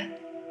night we met?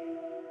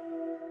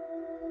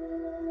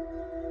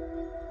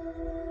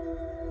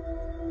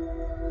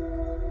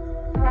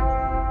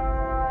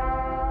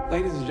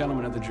 Ladies and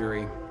gentlemen of the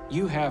jury,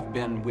 you have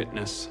been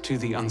witness to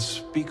the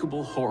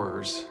unspeakable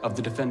horrors of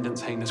the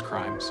defendant's heinous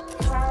crimes.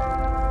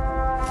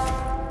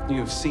 You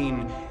have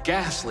seen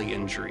ghastly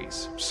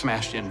injuries,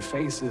 smashed in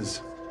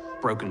faces,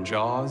 broken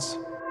jaws.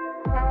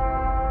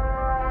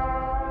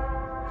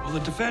 Will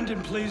the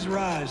defendant please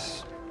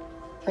rise?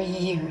 For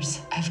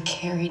years, I've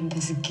carried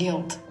this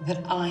guilt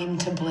that I'm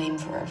to blame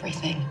for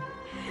everything.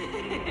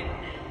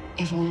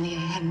 If only I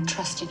hadn't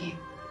trusted you.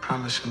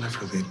 Promise you'll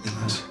never leave me,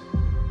 Liz.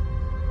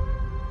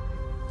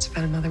 It's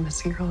about another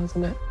missing girl,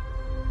 isn't it?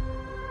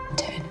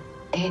 Ted,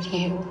 did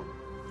you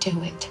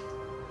do it?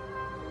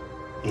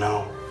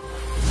 No.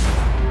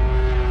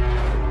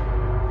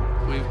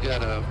 We've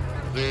got a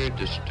very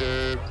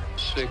disturbed,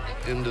 sick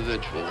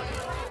individual.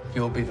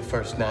 You'll be the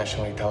first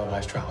nationally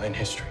televised trial in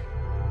history.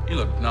 You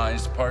look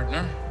nice,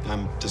 partner.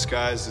 I'm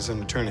disguised as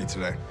an attorney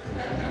today.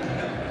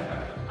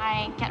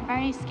 I get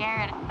very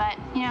scared, but,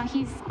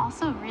 he's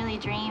also really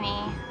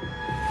dreamy.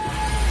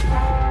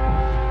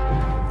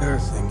 There are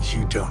things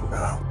you don't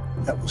know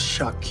that will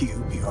shock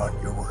you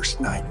beyond your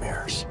worst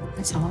nightmares.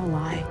 It's all a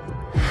lie.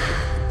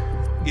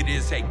 It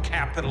is a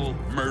capital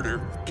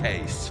murder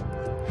case,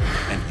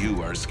 and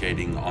you are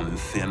skating on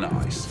thin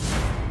ice.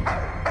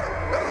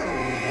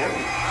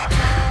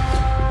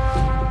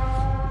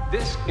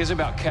 This is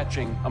about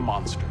catching a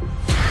monster.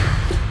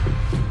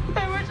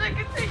 I wish I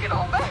could take it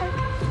all back.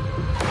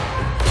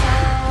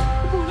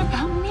 What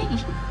about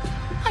me?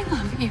 I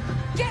love you.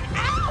 Get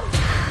out!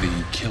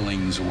 The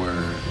killings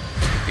were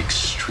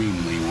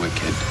extremely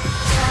wicked,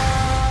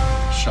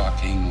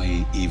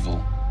 shockingly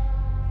evil,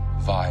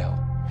 vile.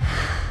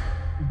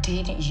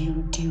 Did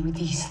you do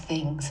these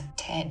things,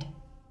 Ted?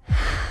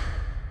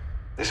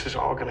 This is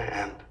all gonna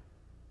end.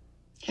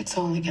 It's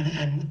only gonna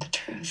end with the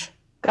truth.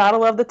 Gotta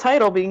love the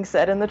title being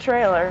said in the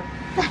trailer.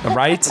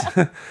 Right?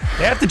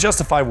 They have to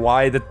justify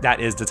why that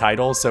is the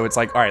title, so it's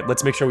like, all right,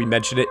 let's make sure we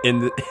mention it in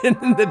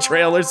the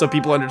trailer so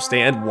people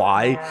understand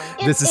why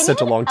this is such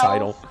a long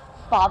title.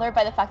 Bothered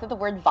by the fact that the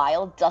word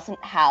vile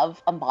doesn't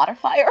have a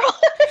modifier on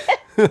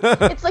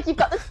it. It's like you've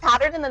got this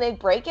pattern and then they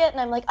break it,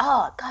 and I'm like,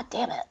 oh, god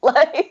damn it.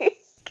 Like,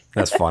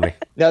 that's funny.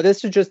 Now,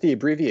 this is just the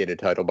abbreviated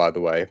title, by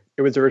the way.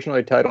 It was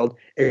originally titled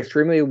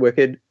Extremely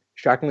Wicked,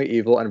 Shockingly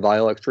Evil, and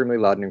Vile, Extremely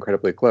Loud, and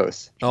Incredibly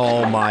Close.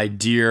 Oh my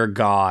dear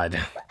God.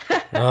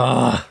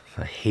 I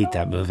hate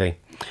that movie.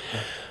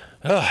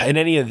 In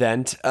any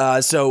event,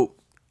 so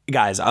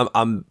guys,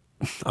 I'm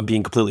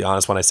being completely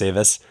honest when I say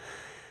this.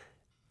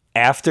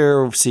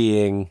 After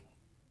seeing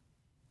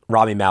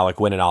Rami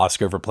Malek win an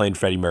Oscar for playing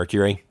Freddie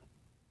Mercury,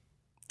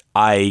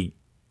 I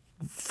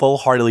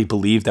full-heartedly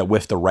believe that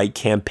with the right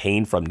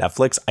campaign from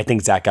Netflix, I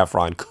think Zac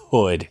Efron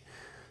could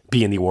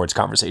be in the awards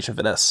conversation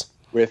for this.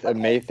 With a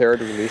May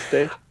 3rd release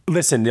date?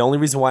 Listen, the only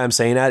reason why I'm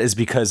saying that is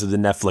because of the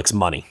Netflix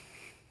money.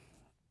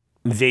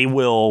 they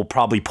will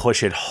probably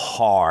push it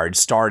hard,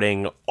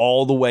 starting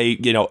all the way,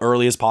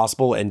 early as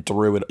possible and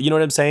through it. You know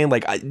what I'm saying?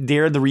 Like,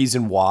 they're the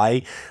reason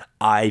why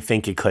I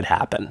think it could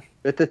happen.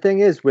 But the thing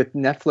is, with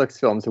Netflix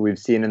films that we've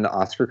seen in the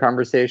Oscar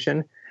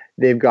conversation,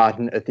 they've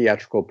gotten a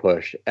theatrical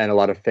push and a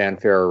lot of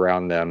fanfare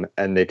around them,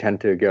 and they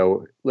tend to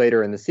go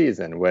later in the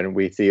season when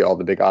we see all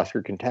the big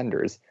Oscar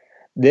contenders.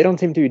 They don't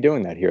seem to be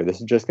doing that here.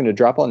 This is just going to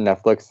drop on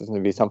Netflix. It's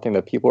going to be something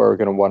that people are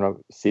going to want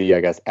to see, I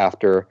guess,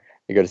 after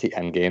they go to see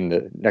Endgame,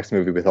 the next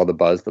movie with all the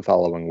buzz the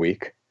following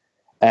week.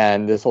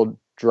 And this will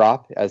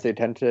drop, as they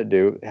tend to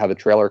do, have a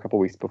trailer a couple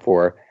weeks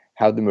before,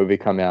 have the movie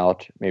come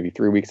out maybe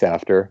 3 weeks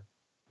after.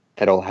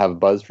 It'll have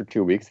buzz for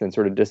 2 weeks, then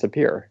sort of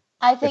disappear.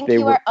 I think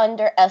you are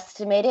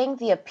underestimating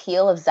the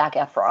appeal of Zac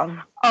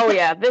Efron. Oh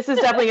yeah, this is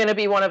definitely going to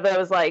be one of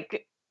those,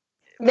 like,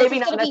 maybe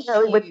not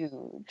necessarily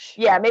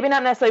maybe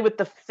not necessarily with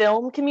the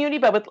film community,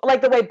 but with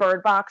like the way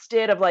Bird Box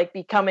did, of like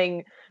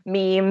becoming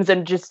memes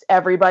and just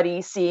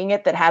everybody seeing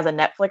it that has a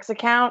Netflix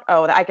account.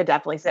 Oh, I could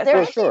definitely say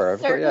there is a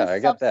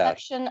certain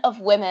subsection of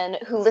women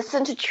who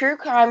listen to true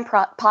crime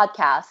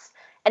podcasts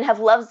and have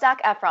loved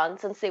Zac Efron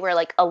since they were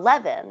like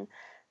 11.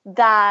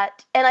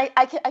 That, and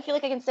I feel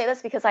like I can say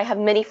this because I have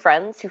many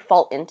friends who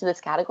fall into this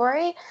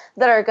category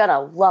that are gonna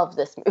love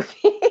this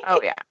movie.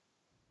 Oh yeah.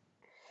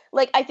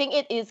 Like, I think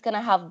it is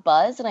gonna have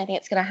buzz, and I think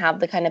it's gonna have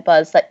the kind of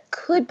buzz that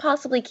could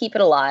possibly keep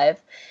it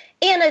alive.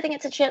 And I think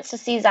it's a chance to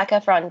see Zac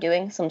Efron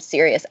doing some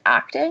serious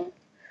acting,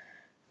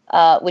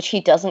 which he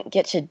doesn't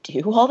get to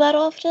do all that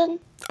often.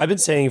 I've been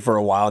saying for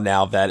a while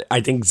now that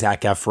I think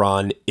Zac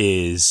Efron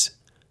is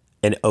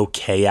an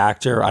okay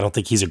actor. I don't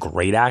think he's a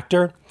great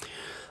actor.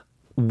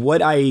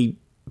 What I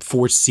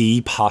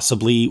foresee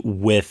possibly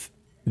with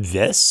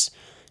this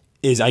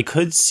is I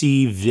could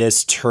see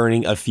this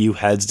turning a few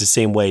heads the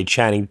same way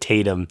Channing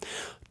Tatum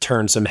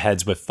turned some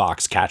heads with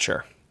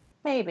Foxcatcher.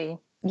 Maybe.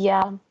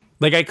 Yeah.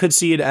 Like, I could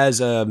see it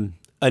as a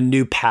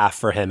new path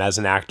for him as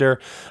an actor.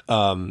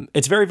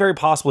 It's very, very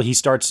possible he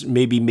starts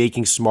maybe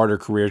making smarter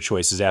career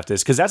choices after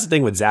this. Because that's the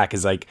thing with Zach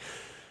is, like,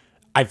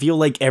 I feel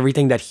like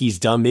everything that he's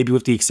done, maybe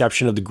with the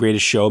exception of The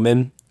Greatest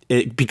Showman,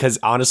 because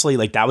honestly,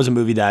 like, that was a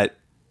movie that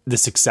the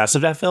success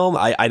of that film,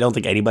 I don't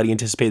think anybody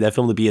anticipated that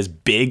film to be as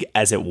big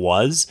as it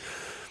was.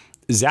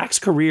 Zach's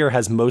career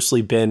has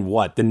mostly been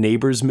what? The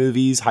Neighbors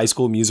movies, High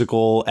School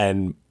Musical,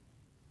 and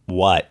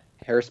what?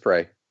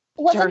 Hairspray.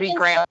 Dirty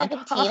Grandpa.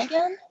 17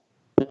 again?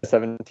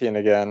 17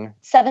 again.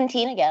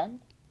 17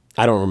 again.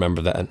 I don't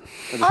remember that.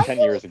 It was 10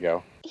 years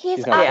ago.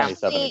 He's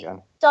actually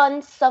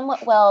done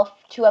somewhat well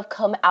to have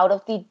come out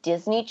of the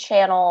Disney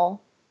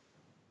Channel,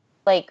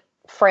 like,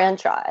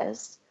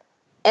 franchise.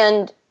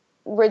 And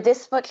we're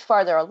this much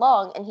farther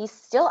along, and he's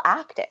still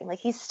acting. Like,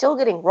 he's still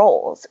getting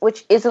roles,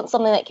 which isn't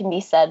something that can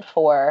be said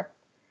for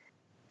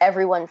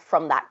everyone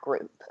from that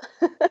group.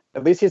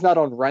 At least he's not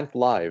on Rent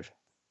Live.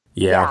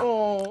 Yeah.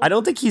 I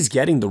don't think he's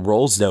getting the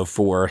roles, though,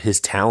 for his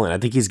talent. I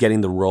think he's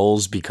getting the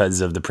roles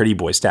because of the pretty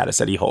boy status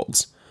that he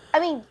holds. I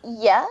mean,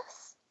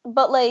 yes,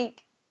 but,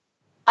 like,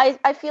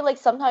 I feel like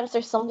sometimes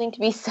there's something to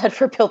be said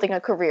for building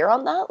a career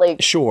on that.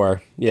 Like,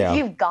 sure, yeah.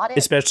 You've got it.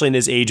 Especially in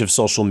this age of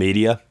social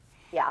media.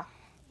 Yeah.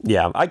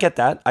 Yeah, I get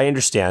that. I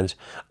understand.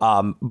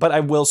 But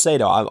I will say,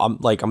 though,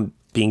 I'm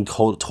being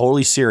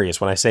totally serious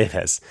when I say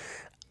this.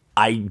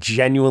 I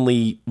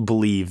genuinely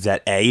believe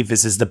that A,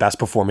 this is the best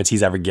performance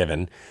he's ever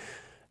given.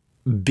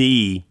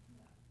 B,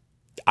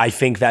 I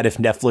think that if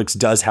Netflix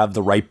does have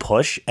the right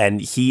push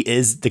and he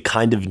is the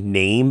kind of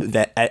name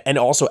that, and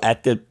also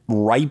at the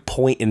right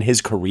point in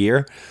his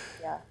career,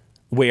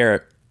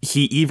 where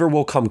he either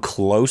will come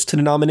close to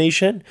the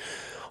nomination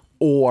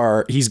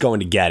or he's going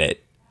to get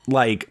it.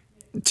 Like,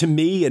 to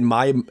me, in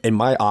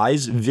my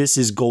eyes, this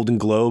is Golden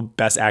Globe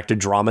Best Actor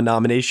Drama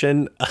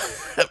nomination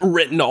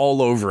written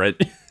all over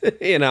it,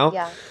 you know?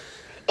 Yeah.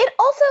 It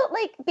also,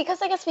 like,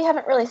 because I guess we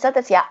haven't really said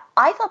this yet,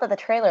 I thought that the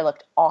trailer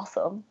looked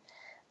awesome.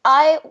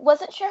 I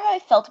wasn't sure how I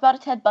felt about a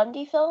Ted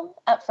Bundy film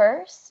at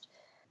first.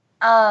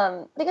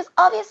 Because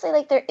obviously,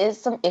 like, there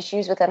is some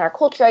issues within our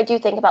culture. I do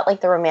think about,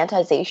 like, the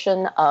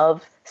romanticization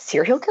of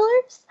serial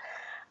killers.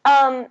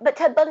 But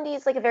Ted Bundy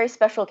is, like, a very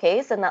special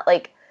case in that,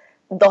 like,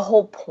 the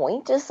whole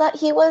point is that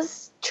he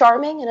was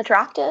charming and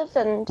attractive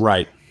and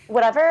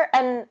whatever.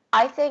 And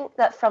I think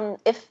that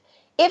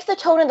if the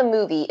tone of the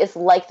movie is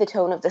like the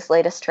tone of this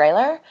latest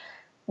trailer,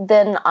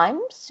 then I'm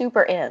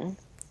super in.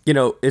 You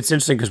know, it's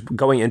interesting because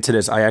going into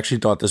this, I actually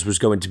thought this was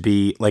going to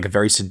be like a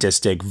very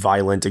sadistic,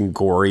 violent, and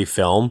gory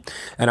film.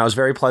 And I was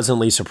very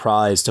pleasantly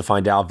surprised to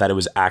find out that it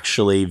was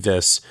actually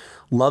this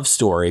love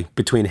story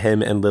between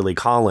him and Lily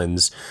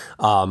Collins,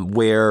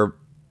 where,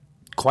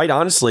 quite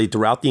honestly,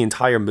 throughout the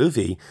entire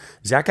movie,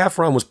 Zac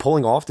Efron was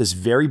pulling off this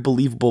very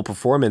believable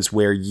performance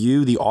where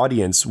you, the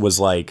audience, was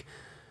like,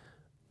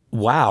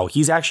 wow,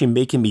 he's actually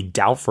making me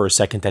doubt for a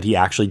second that he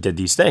actually did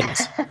these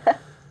things.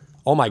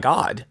 Oh my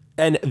God.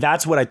 And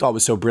that's what I thought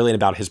was so brilliant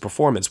about his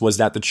performance, was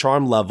that the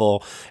charm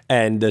level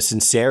and the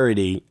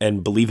sincerity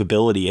and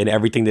believability and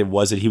everything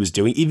that he was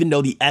doing, even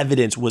though the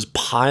evidence was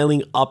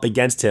piling up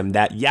against him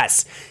that,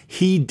 yes,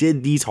 he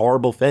did these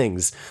horrible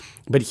things.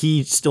 but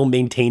he still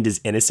maintained his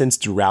innocence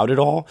throughout it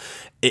all.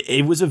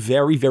 It was a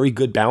very, very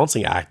good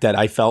balancing act that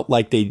I felt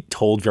like they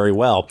told very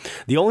well.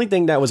 The only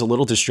thing that was a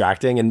little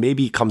distracting, and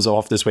maybe it comes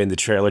off this way in the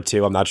trailer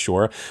too, I'm not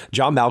sure,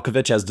 John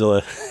Malkovich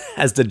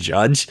as the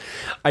judge.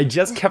 I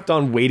just kept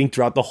on waiting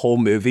throughout the whole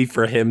movie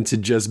for him to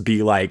just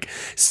be like,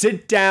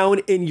 sit down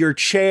in your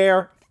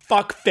chair,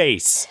 fuck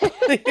face.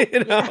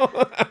 You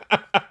know?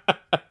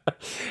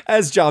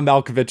 As John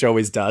Malkovich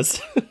always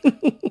does.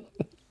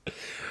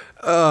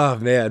 Oh,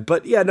 man.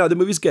 But yeah, no, the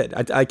movie's good.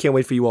 I can't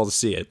wait for you all to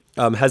see it.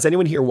 Has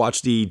anyone here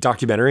watched the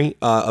documentary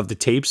of the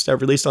tapes that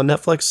released on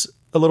Netflix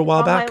a little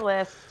while back? On my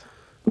list.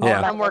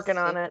 Yeah. I'm working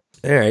on it.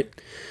 All right.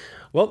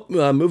 Well,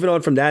 moving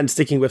on from that and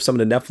sticking with some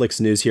of the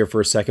Netflix news here for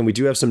a second, we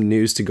do have some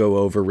news to go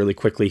over really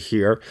quickly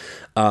here.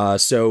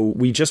 So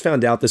we just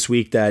found out this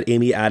week that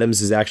Amy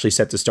Adams is actually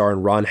set to star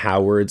in Ron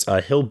Howard's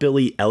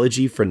Hillbilly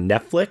Elegy for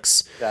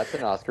Netflix. That's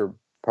an Oscar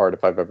part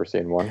if I've ever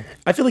seen one.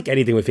 I feel like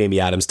anything with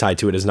Amy Adams tied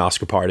to it is an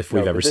Oscar part if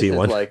we've ever seen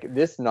one. Like,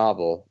 this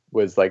novel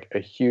was like a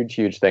huge,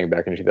 huge thing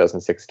back in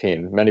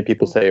 2016. Many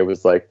people say it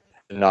was like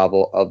the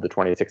novel of the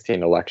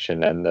 2016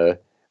 election and the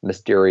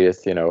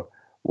mysterious,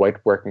 white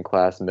working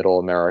class middle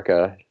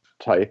America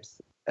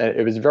types. And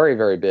it was very,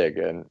 very big.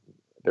 And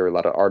there were a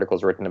lot of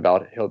articles written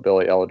about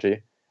Hillbilly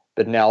Elegy.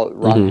 But now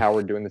Ron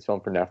Howard doing this film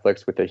for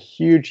Netflix with a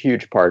huge,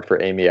 huge part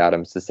for Amy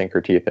Adams to sink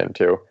her teeth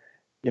into.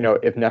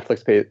 If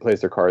Netflix plays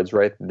their cards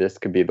right, this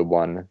could be the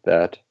one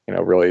that,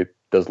 really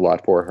does a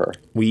lot for her.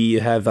 We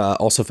have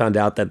also found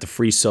out that the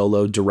Free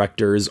Solo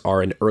directors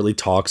are in early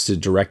talks to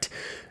direct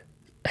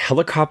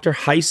Helicopter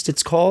Heist,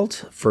 it's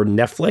called, for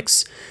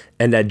Netflix,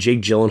 and that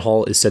Jake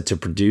Gyllenhaal is set to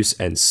produce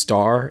and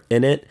star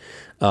in it.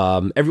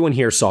 Everyone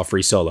here saw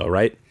Free Solo,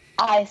 right?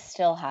 I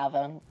still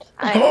haven't.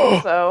 I know.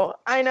 So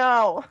I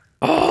know.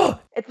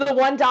 It's the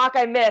one doc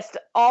I missed.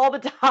 All the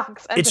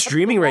docs. It's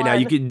streaming right now.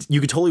 You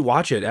could totally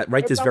watch it at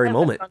this very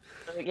moment.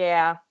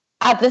 Yeah.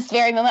 At this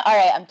very moment. All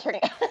right, I'm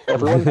turning.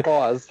 Everyone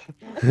pause.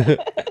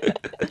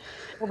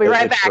 We'll be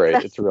right back.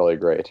 Great. It's really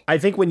great. I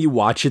think when you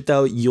watch it,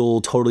 though,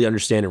 you'll totally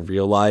understand and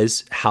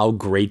realize how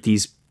great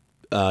these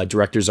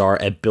directors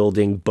are at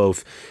building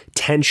both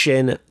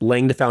tension,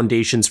 laying the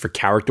foundations for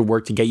character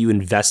work to get you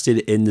invested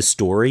in the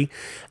story,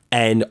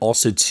 and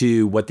also,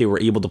 too, what they were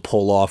able to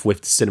pull off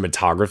with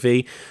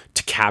cinematography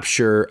to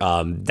capture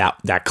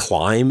that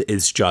climb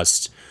is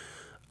just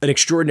an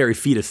extraordinary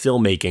feat of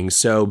filmmaking.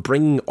 So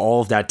bringing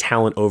all of that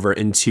talent over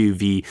into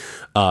the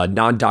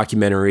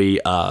non-documentary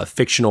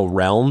fictional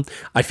realm,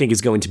 I think is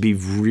going to be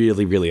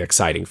really, really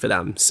exciting for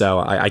them. So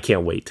I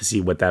can't wait to see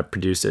what that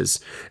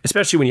produces,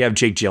 especially when you have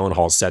Jake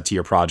Gyllenhaal set to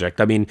your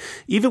project. I mean,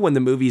 even when the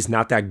movie's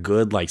not that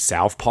good, like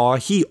Southpaw,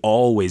 he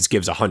always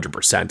gives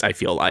 100%, I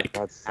feel like.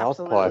 That's Southpaw.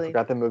 Absolutely. I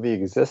forgot the movie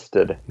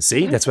existed.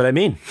 See, that's what I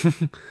mean.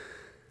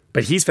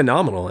 But he's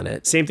phenomenal in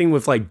it. Same thing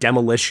with like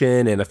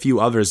Demolition and a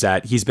few others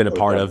that he's been a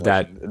part of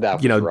that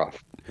was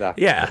rough.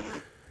 Yeah.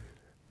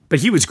 But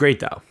he was great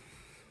though.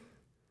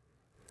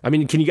 I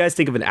mean, can you guys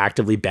think of an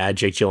actively bad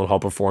Jake Gyllenhaal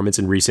performance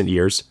in recent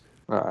years?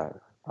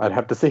 I'd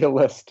have to see a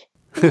list.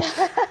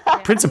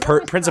 Prince of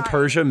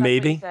Persia,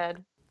 maybe.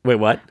 Wait,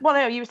 what? Well,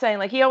 no, you were saying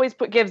like he always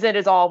gives it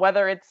his all,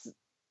 whether it's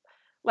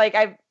like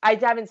I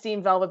haven't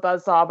seen Velvet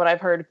Buzzsaw, but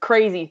I've heard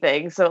crazy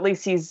things. So at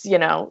least he's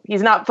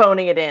not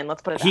phoning it in.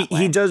 Let's put it that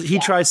way. He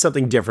tries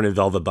something different in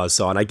Velvet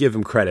Buzzsaw, and I give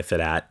him credit for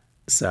that.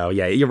 So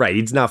yeah, you're right.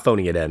 He's not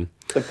phoning it in.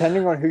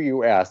 Depending on who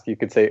you ask, you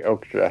could say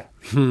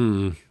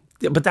Okja.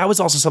 But that was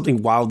also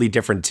something wildly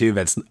different too.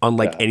 That's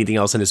unlike anything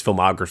else in his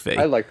filmography.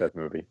 I like that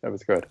movie. That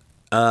was good.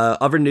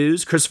 Other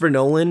news, Christopher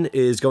Nolan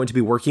is going to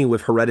be working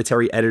with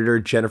Hereditary editor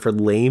Jennifer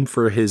Lame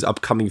for his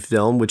upcoming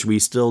film, which we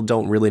still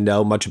don't really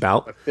know much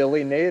about. A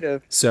Philly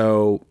native.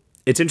 So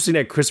it's interesting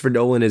that Christopher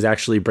Nolan is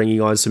actually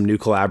bringing on some new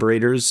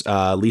collaborators.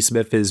 Lee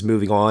Smith is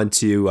moving on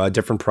to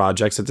different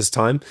projects at this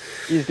time.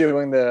 He's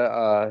doing the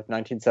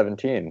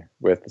 1917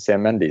 with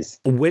Sam Mendes.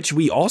 Which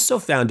we also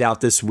found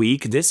out this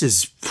week. This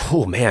is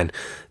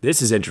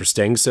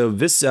interesting. So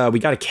this we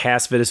got a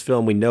cast for this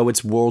film. We know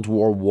it's World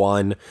War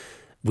I.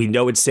 We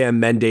know it's Sam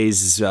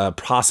Mendes,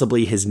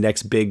 possibly his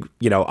next big,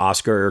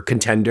 Oscar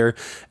contender.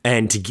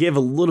 And to give a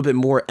little bit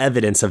more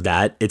evidence of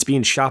that, it's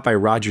being shot by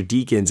Roger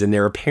Deakins, and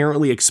they're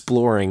apparently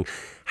exploring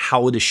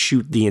how to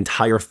shoot the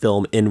entire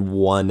film in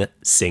one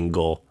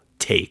single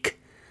take.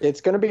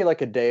 It's going to be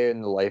like a day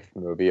in the life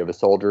movie of a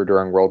soldier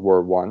during World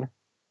War I.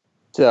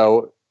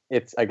 So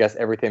it's, I guess,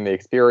 everything they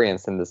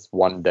experienced in this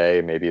one day,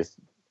 maybe it's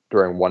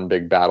during one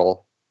big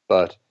battle,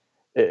 but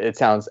it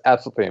sounds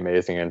absolutely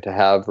amazing. And to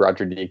have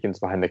Roger Deakins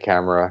behind the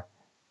camera,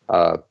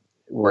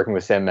 working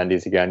with Sam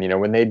Mendes again,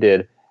 when they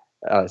did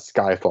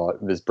Skyfall,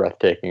 it was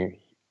breathtaking.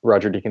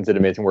 Roger Deakins did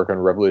amazing work on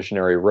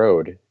Revolutionary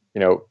Road.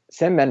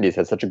 Sam Mendes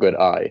has such a good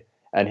eye,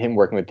 and him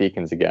working with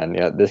Deakins again,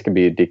 this could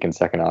be Deakins'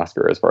 second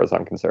Oscar as far as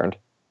I'm concerned.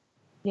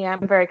 Yeah,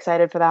 I'm very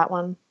excited for that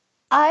one.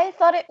 I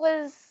thought it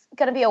was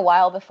going to be a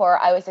while before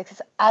I was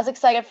as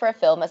excited for a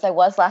film as I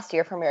was last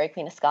year for Mary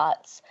Queen of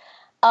Scots.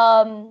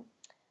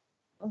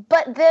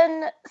 But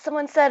then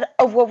someone said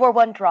a World War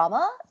I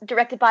drama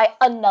directed by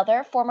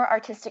another former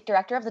artistic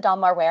director of the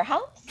Donmar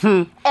Warehouse,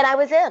 and I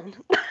was in.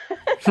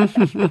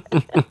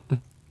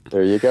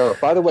 There you go.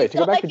 By the way, to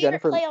go back to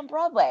Jennifer, play on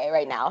Broadway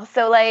right now,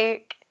 so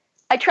like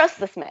I trust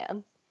this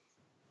man.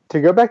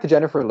 To go back to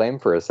Jennifer Lame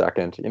for a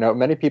second,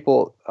 many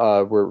people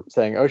were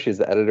saying, "Oh, she's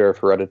the editor of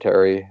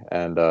Hereditary,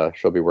 and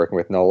she'll be working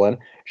with Nolan."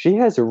 She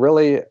has a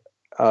really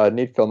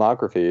neat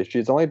filmography.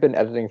 She's only been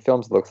editing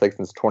films, it looks like,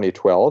 since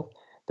 2012.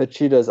 But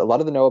she does a lot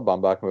of the Noah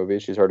Baumbach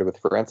movies. She started with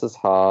Frances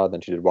Ha, then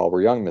she did While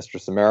We're Young,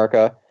 Mistress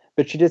America.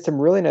 But she did some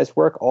really nice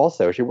work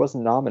also. She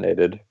wasn't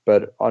nominated,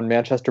 but on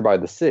Manchester by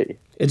the Sea.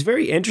 It's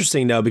very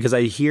interesting, though, because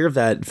I hear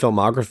that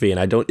filmography and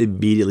I don't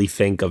immediately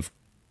think of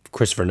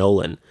Christopher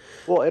Nolan.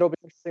 Well, it'll be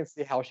interesting to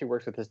see how she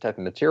works with this type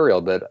of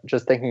material, but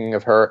just thinking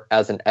of her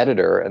as an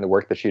editor and the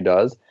work that she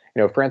does,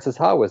 Frances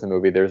Ha was a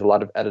movie. There's a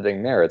lot of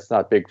editing there. It's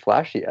not big,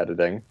 flashy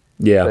editing.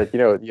 Yeah. But,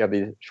 you have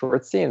these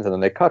short scenes and then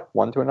they cut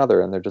one to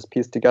another and they're just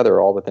pieced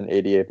together all within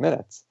 88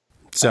 minutes.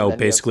 So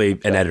basically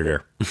an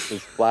editor.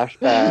 There's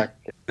flashback,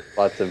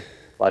 lots of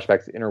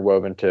flashbacks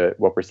interwoven to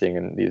what we're seeing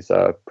in these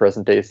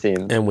present day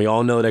scenes. And we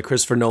all know that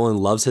Christopher Nolan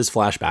loves his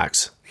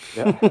flashbacks.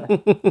 Yeah.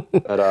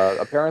 But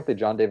apparently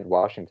John David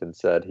Washington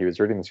said he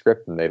was reading the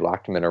script and they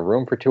locked him in a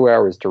room for 2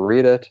 hours to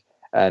read it.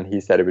 And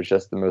he said it was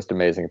just the most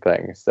amazing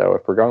thing. So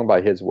if we're going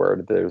by his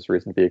word, there's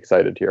reason to be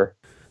excited here.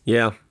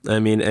 Yeah, I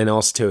mean, and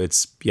also too,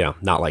 it's,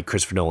 not like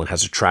Christopher Nolan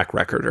has a track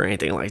record or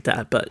anything like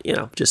that, but,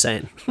 just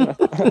saying.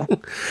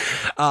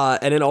 And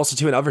then also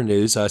too, in other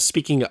news,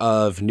 speaking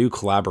of new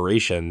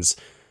collaborations,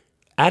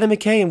 Adam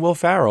McKay and Will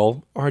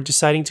Ferrell are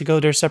deciding to go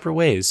their separate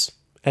ways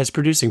as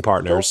producing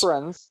partners. Still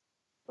friends,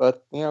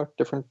 but,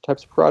 different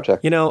types of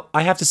projects.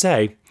 I have to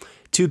say,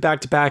 2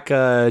 back-to-back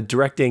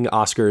directing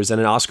Oscars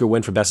and an Oscar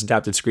win for Best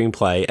Adapted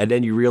Screenplay, and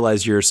then you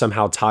realize you're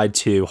somehow tied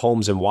to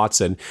Holmes and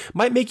Watson,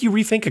 might make you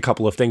rethink a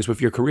couple of things with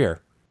your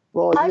career.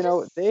 Well,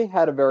 they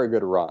had a very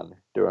good run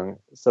doing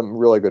some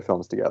really good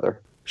films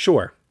together.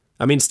 Sure.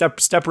 I mean, Step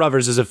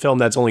Brothers is a film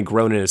that's only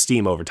grown in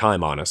esteem over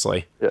time,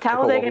 honestly. Yeah,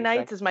 Talladega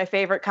Nights is my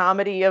favorite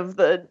comedy of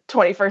the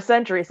 21st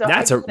century. So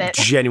that's a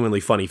genuinely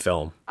funny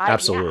film.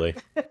 Absolutely.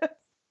 Yeah.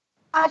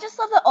 I just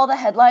love that all the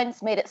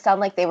headlines made it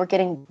sound like they were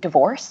getting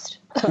divorced.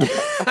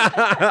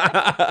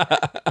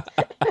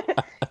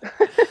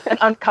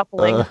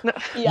 Uncoupling.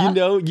 Yeah.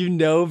 You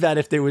know that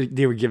if they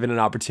were given an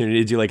opportunity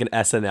to do like an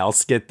SNL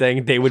skit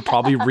thing, they would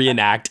probably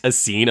reenact a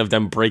scene of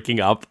them breaking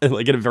up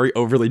like in a very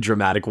overly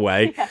dramatic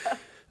way. Yeah.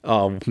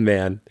 Oh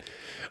man.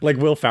 Like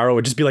Will Ferrell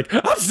would just be like,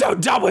 "I'm so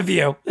done with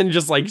you," and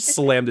just like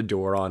slam the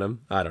door on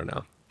him. I don't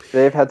know.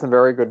 They've had some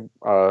very good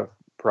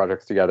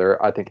projects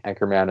together. I think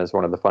Anchorman is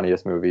one of the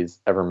funniest movies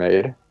ever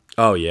made.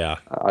 Oh yeah,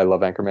 I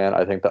love Anchorman.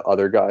 I think The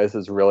Other Guys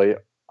is really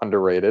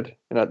underrated.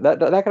 That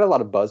got a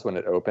lot of buzz when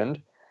it opened,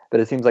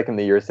 but it seems like in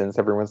the years since,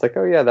 everyone's like,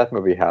 "Oh yeah, that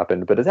movie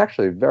happened," but it's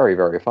actually very,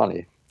 very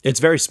funny. It's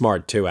very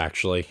smart too,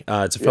 actually.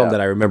 It's a film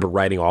that I remember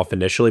writing off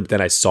initially, but then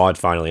I saw it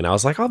finally, and I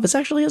was like, "Oh, this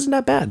actually isn't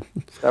that bad."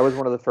 That was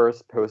one of the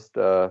first post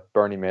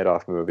Bernie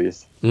Madoff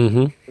movies.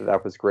 Mm-hmm.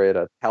 That was great.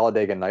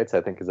 Talladega Nights,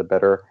 I think, is a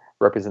better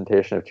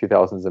representation of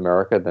 2000s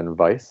America than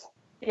Vice.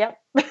 Yep.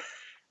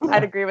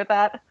 I'd agree with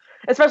that.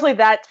 Especially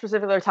that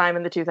particular time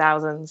in the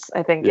 2000s.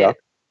 I think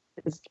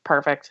it's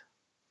perfect.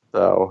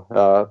 So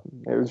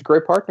it was a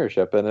great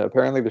partnership, and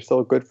apparently they're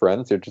still good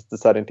friends. They're just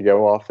deciding to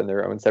go off in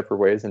their own separate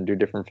ways and do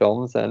different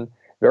films, and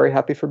very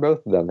happy for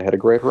both of them. They had a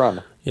great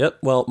run. Yep.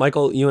 Well,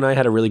 Michael, you and I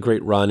had a really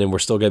great run, and we're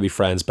still going to be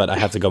friends, but I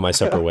have to go my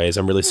separate ways.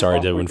 I'm really sorry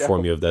to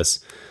inform you of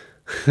this.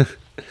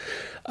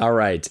 All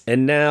right.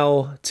 And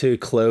now to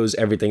close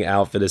everything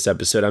out for this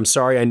episode. I'm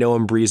sorry. I know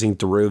I'm breezing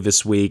through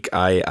this week.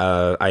 I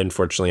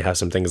unfortunately have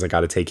some things I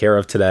got to take care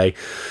of today.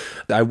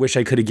 I wish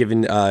I could have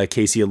given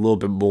Casey a little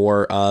bit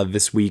more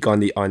this week on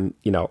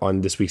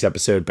this week's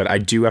episode, but I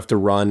do have to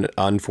run,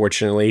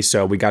 unfortunately.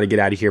 So we got to get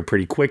out of here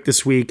pretty quick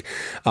this week.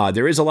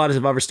 There is a lot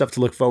of other stuff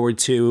to look forward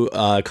to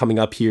coming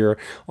up here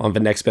on the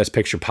Next Best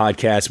Picture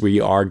podcast.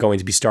 We are going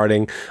to be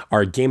starting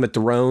our Game of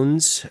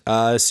Thrones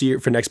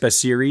for Next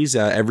Best Series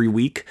every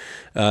week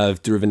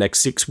through the next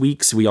 6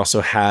 weeks. We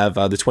also have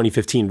the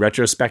 2015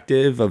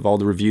 retrospective of all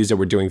the reviews that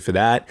we're doing for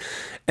that.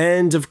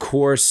 And of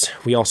course,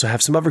 we also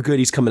have some other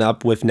goodies coming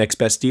up with Next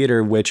Best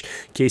Theater, which,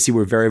 Casey,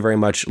 we're very, very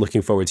much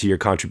looking forward to your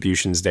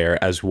contributions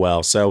there as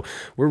well. So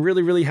we're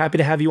really, really happy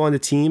to have you on the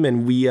team,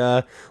 and we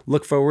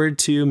look forward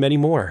to many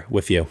more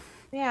with you.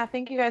 Yeah,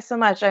 thank you guys so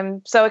much.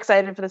 I'm so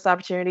excited for this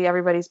opportunity.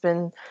 Everybody's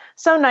been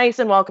so nice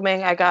and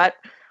welcoming. I got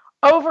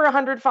over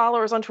 100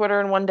 followers on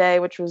Twitter in one day,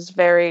 which was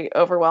very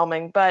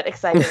overwhelming, but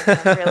exciting.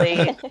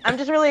 I'm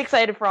just really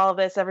excited for all of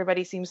this.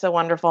 Everybody seems so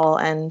wonderful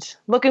and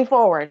looking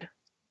forward.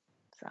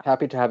 So.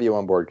 Happy to have you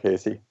on board,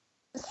 Casey.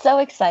 So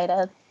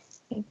excited.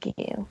 Thank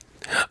you.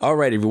 All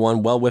right,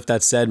 everyone. Well, with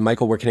that said,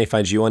 Michael, where can I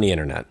find you on the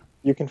internet?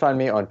 You can find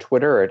me on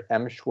Twitter at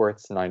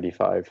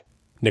mschwartz95.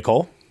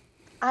 Nicole?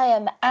 I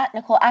am at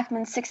Nicole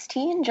Ackman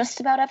 16, just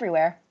about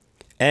everywhere.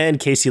 And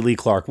Casey Lee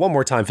Clark. One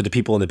more time for the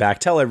people in the back.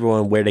 Tell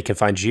everyone where they can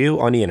find you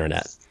on the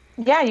internet.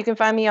 Yeah, you can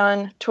find me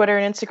on Twitter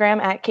and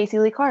Instagram at Casey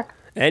Lee Clark.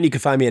 And you can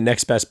find me at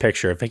Next Best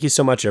Picture. Thank you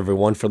so much,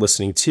 everyone, for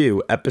listening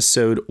to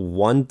episode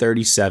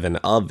 137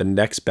 of the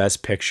Next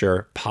Best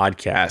Picture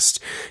podcast.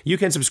 You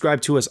can subscribe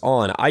to us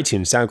on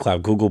iTunes,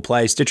 SoundCloud, Google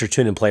Play, Stitcher,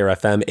 TuneIn, Player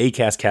FM,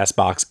 Acast,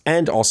 CastBox,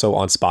 and also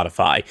on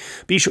Spotify.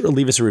 Be sure to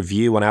leave us a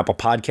review on Apple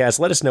Podcasts.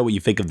 Let us know what you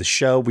think of the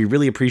show. We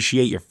really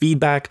appreciate your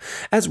feedback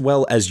as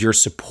well as your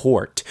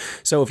support.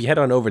 So if you head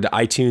on over to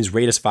iTunes,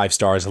 rate us 5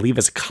 stars, leave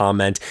us a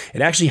comment.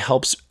 It actually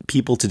helps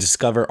people to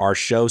discover our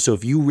show. So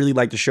if you really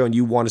like the show and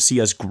you want to see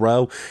us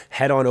grow,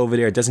 head on over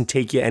there. It doesn't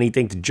take you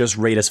anything to just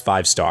rate us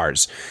 5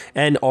 stars.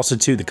 And also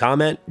to the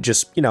comment,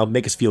 just,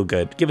 make us feel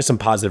good. Give us some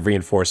positive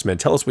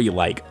reinforcement. Tell us what you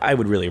like. I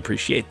would really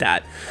appreciate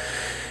that.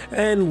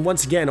 And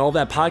once again, all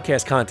that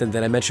podcast content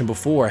that I mentioned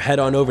before, head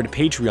on over to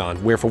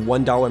Patreon, where for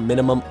 $1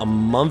 minimum a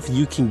month,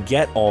 you can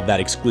get all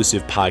that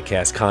exclusive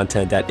podcast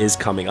content that is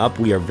coming up.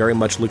 We are very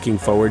much looking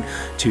forward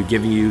to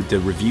giving you the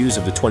reviews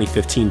of the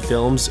 2015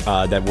 films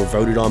that were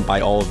voted on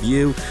by all of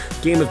you.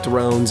 Game of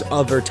Thrones,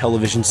 other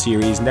television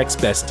series, Next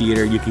Best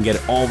Theater. You can get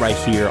it all right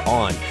here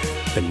on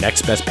the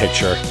Next Best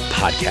Picture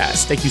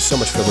podcast. Thank you so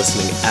much for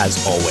listening,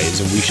 as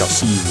always, and we shall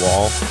see you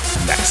all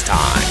next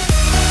time.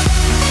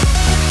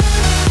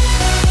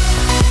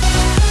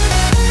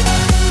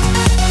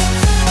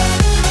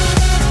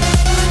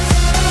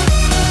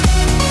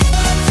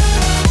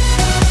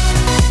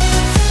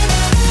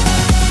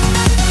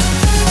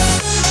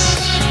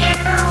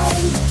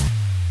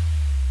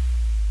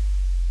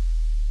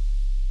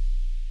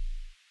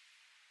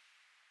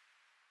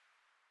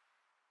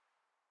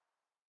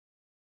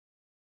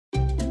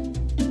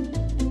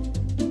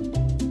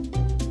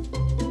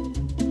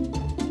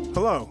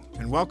 Hello,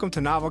 and welcome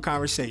to Novel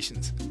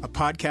Conversations, a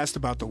podcast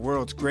about the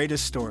world's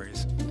greatest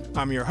stories.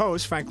 I'm your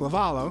host, Frank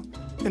Lavallo,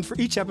 and for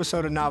each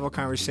episode of Novel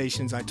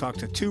Conversations, I talk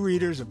to 2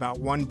 readers about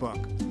one book.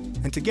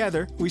 And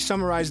together, we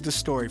summarize the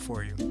story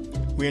for you.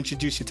 We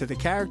introduce you to the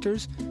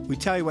characters, we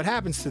tell you what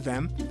happens to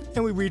them,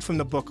 and we read from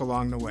the book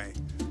along the way.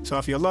 So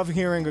if you love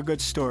hearing a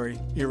good story,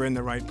 you're in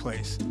the right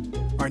place.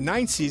 Our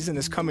 9th season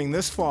is coming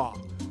this fall.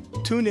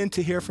 Tune in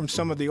to hear from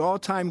some of the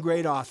all-time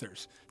great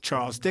authors,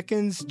 Charles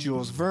Dickens,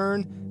 Jules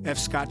Verne, F.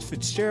 Scott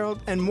Fitzgerald,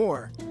 and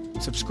more.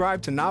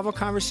 Subscribe to Novel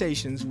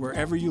Conversations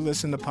wherever you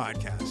listen to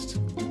podcasts.